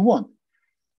the way you want.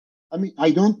 I mean, I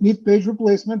don't need page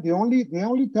replacement. The only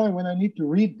time when I need to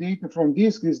read data from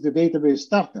disk is the database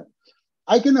startup.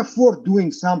 I can afford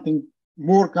doing something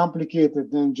more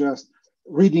complicated than just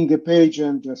reading the page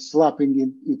and just slapping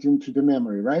it into the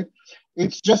memory, right?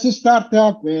 It's just a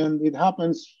startup, and it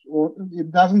happens, or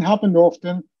it doesn't happen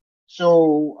often.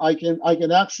 So I can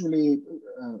actually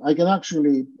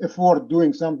afford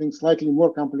doing something slightly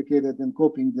more complicated than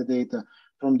copying the data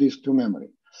from disk to memory.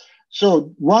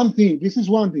 So this is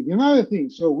one thing. Another thing,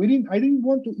 so I didn't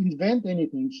want to invent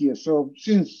anything here. So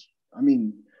since, I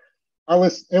mean,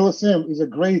 LSM is a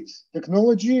great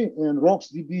technology and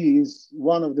RocksDB is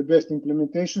one of the best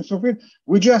implementations of it,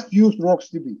 we just used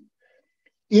RocksDB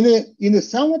in a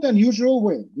somewhat unusual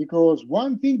way, because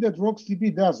one thing that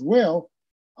RocksDB does well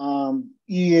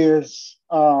is,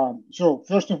 so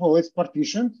first of all, it's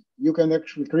partitioned. You can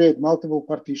actually create multiple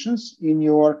partitions in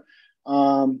your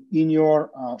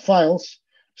files.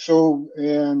 So,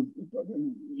 and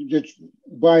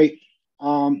by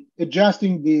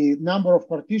adjusting the number of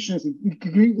partitions,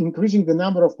 increasing the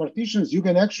number of partitions, you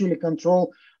can actually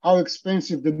control how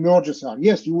expensive the merges are.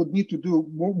 Yes, you would need to do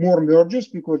more merges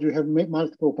because you have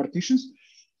multiple partitions,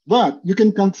 but you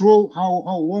can control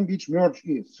how long each merge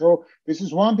is. So this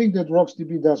is one thing that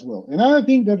RocksDB does well. Another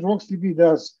thing that RocksDB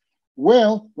does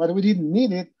well, but we didn't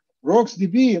need it,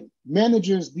 RocksDB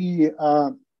manages the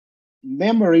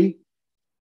memory.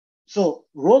 So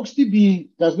RocksDB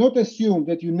does not assume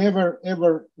that you never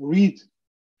ever read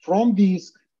from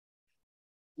disk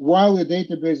while the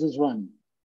database is running.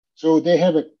 So they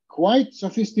have a quite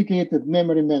sophisticated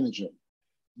memory manager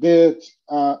that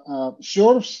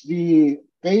serves the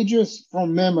pages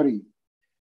from memory,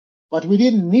 but we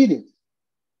didn't need it.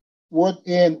 What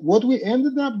we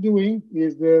ended up doing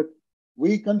is that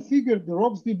we configured the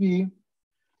RocksDB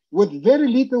with very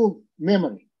little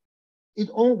memory.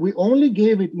 We only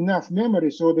gave it enough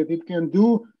memory so that it can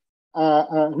do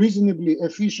reasonably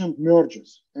efficient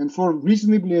merges. And for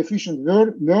reasonably efficient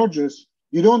merges,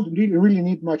 you don't really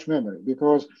need much memory,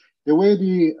 because the way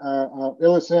the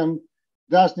LSM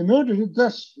does the merges,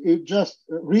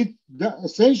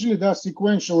 essentially does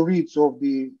sequential reads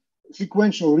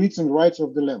and writes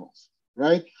of the levels,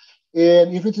 right?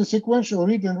 And if it's a sequential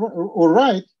read or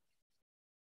write,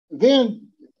 then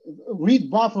read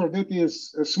buffer that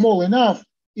is small enough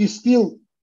is still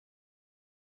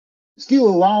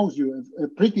allows you a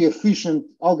pretty efficient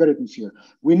algorithms here.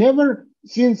 We never,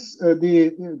 since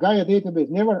the Gaia database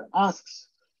never asks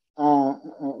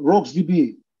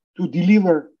RocksDB to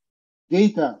deliver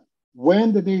data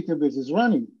when the database is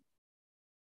running.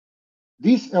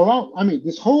 This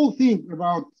whole thing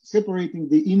about separating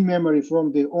the in-memory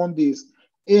from the on-disk,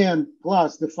 and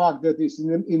plus the fact that it's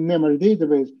an in-memory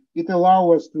database, it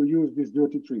allows us to use this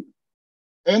dirty trick.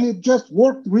 And it just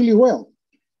worked really well.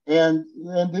 And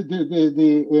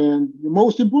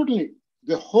most importantly,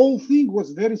 the whole thing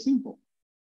was very simple.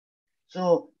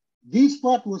 So this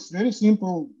part was very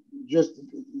simple. Just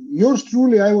yours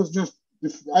truly, I was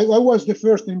the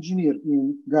first engineer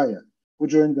in Gaia who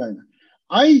joined Gaia.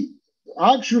 I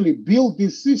actually built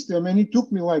this system, and it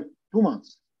took me like 2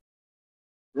 months,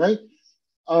 right?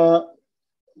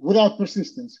 Without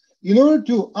persistence. In order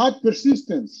to add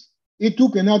persistence, it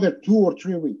took another 2 or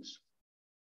 3 weeks.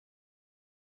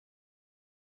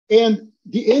 And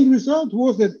the end result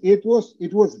was that it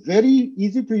was very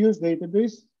easy to use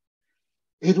database.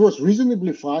 It was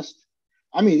reasonably fast.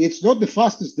 I mean, it's not the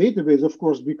fastest database, of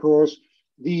course, because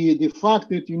the fact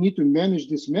that you need to manage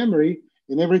this memory,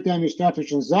 and every time you start a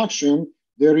transaction,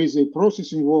 there is a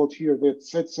process involved here that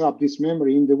sets up this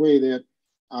memory in the way that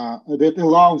that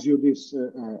allows you this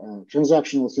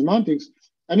transactional semantics,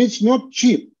 and it's not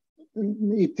cheap.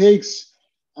 It takes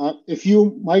a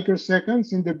few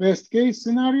microseconds in the best case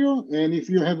scenario, and if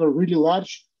you have a really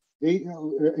large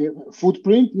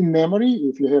footprint in memory,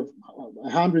 if you have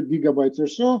 100 gigabytes or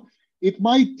so, it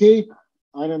might take,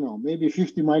 I don't know, maybe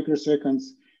 50 microseconds.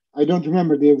 I don't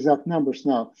remember the exact numbers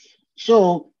now.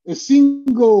 So a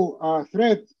single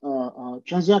thread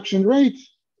transaction rate,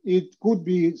 it could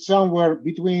be somewhere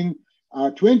between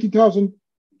 20,000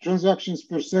 transactions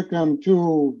per second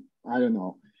to, I don't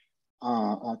know,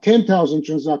 10,000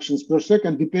 transactions per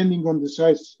second, depending on the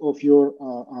size of your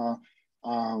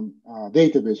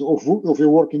database, of your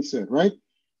working set, right?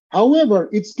 However,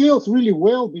 it scales really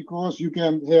well because you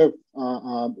can have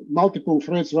multiple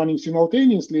threads running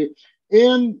simultaneously,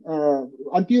 and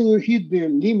until you hit the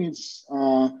limits,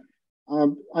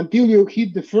 until you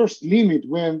hit the first limit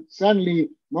when suddenly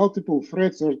multiple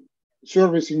threads are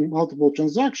servicing multiple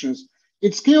transactions,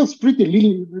 it scales pretty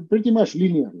much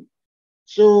linearly.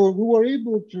 So we were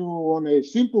able to, on a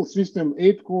simple system,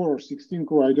 8-core or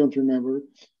 16-core, I don't remember,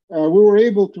 we were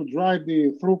able to drive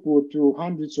the throughput to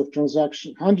hundreds of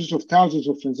thousands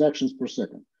of transactions per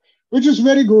second, which is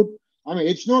very good. I mean,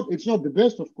 it's not the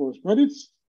best, of course, but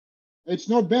it's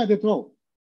not bad at all.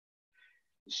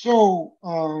 So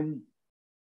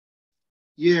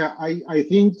yeah, I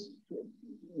think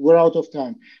we're out of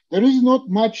time. There is not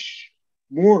much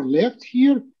more left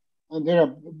here, and there are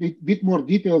a bit more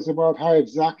details about how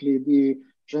exactly the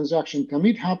transaction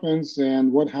commit happens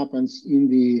and what happens in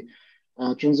the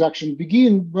transaction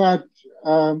begin. But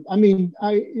I mean,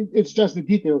 it's just the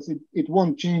details. It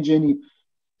won't change any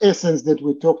essence that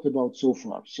we talked about so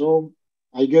far. So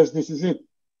I guess this is it.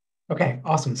 Okay,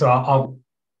 awesome. So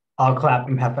I'll clap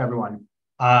and clap for everyone.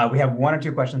 We have 1 or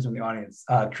 2 questions from the audience.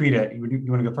 Krita,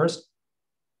 you want to go first?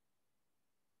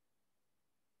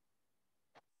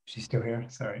 She's still here.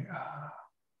 Sorry.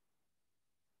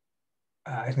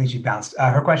 I think she bounced.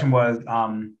 Her question was,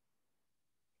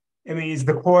 I mean, is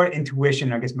the core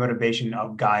intuition, I guess, motivation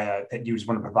of Gaia that you just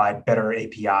want to provide better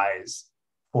APIs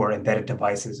for embedded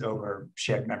devices over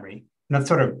shared memory? And that's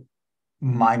sort of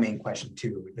my main question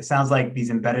too. It sounds like these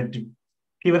embedded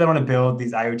people that want to build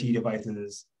these IoT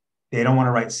devices, they don't want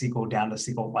to write SQL down to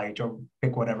SQLite or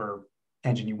pick whatever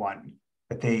engine you want,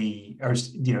 but they are,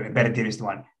 embedded data is the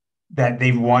one that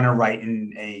they want to write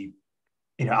in a,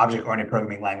 object-oriented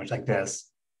programming language like this.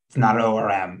 It's not an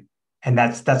ORM, and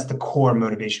that's the core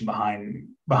motivation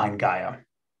behind Gaia.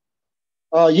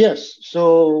 Yes,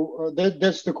 so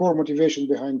that's the core motivation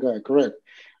behind Gaia, correct.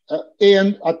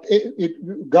 And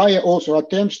Gaia also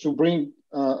attempts to bring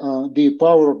the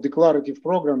power of declarative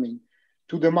programming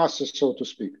to the masses, so to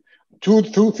speak.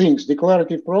 Two things: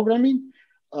 declarative programming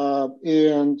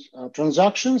and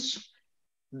transactions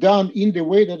done in the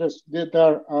way that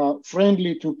are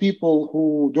friendly to people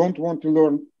who don't want to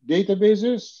learn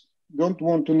databases, don't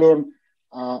want to learn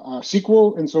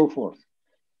SQL, and so forth.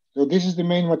 So this is the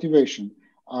main motivation,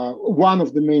 one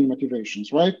of the main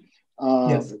motivations, right?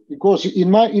 Yes. Because in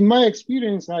my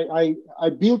experience, I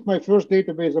built my first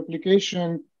database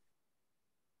application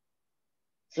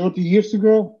 30 years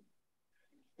ago,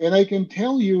 and I can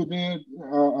tell you that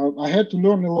I had to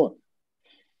learn a lot.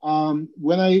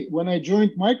 When I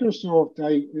joined Microsoft,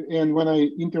 and when I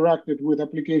interacted with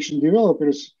application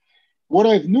developers, what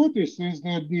I've noticed is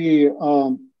that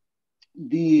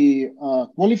the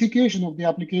qualification of the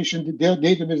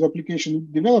database application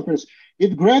developers,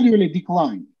 it gradually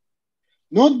declined.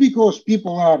 Not because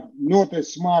people are not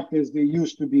as smart as they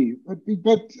used to be, but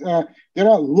there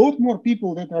are a lot more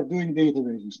people that are doing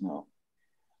databases now,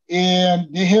 and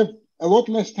they have a lot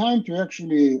less time to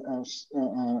actually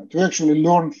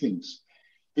learn things,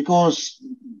 because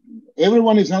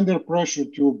everyone is under pressure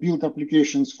to build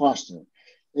applications faster.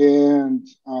 And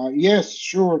yes,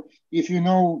 sure, if you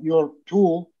know your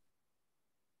tool,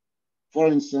 for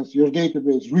instance, your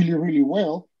database really, really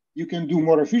well, you can do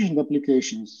more efficient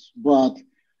applications. But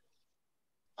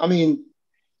I mean,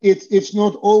 it's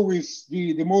not always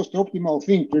the most optimal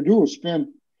thing to do. Spend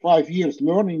 5 years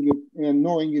learning it and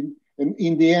knowing it, and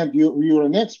in the end, you're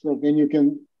an expert and you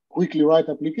can quickly write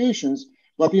applications.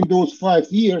 But in those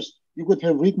 5 years, you could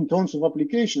have written tons of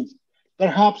applications.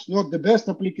 Perhaps not the best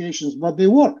applications, but they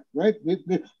work, right?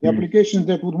 The applications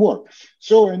that would work.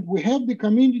 So, and we have the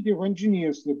community of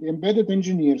engineers, the embedded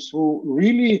engineers, who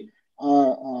really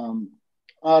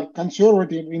are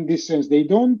conservative in this sense. They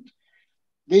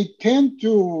tend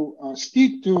to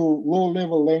stick to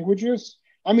low-level languages.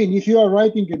 I mean, if you are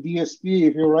writing a DSP,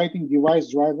 if you're writing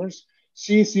device drivers,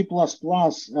 C, C++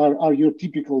 are your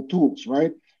typical tools,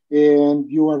 right? And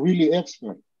you are really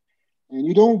expert. And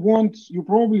you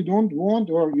probably don't want,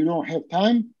 or you don't have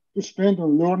time to spend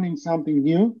on learning something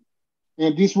new.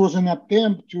 And this was an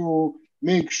attempt to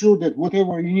make sure that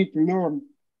whatever you need to learn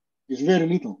is very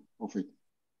little of it.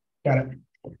 Got it.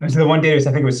 And so the one database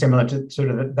I think was similar to sort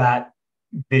of that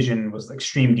vision was like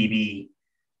StreamDB.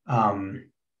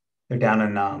 They're down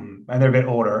in, and they're a bit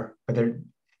older, but they're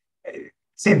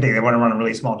same thing. They want to run on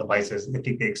really small devices. I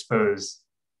think they expose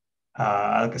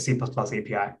like a C++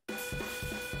 API.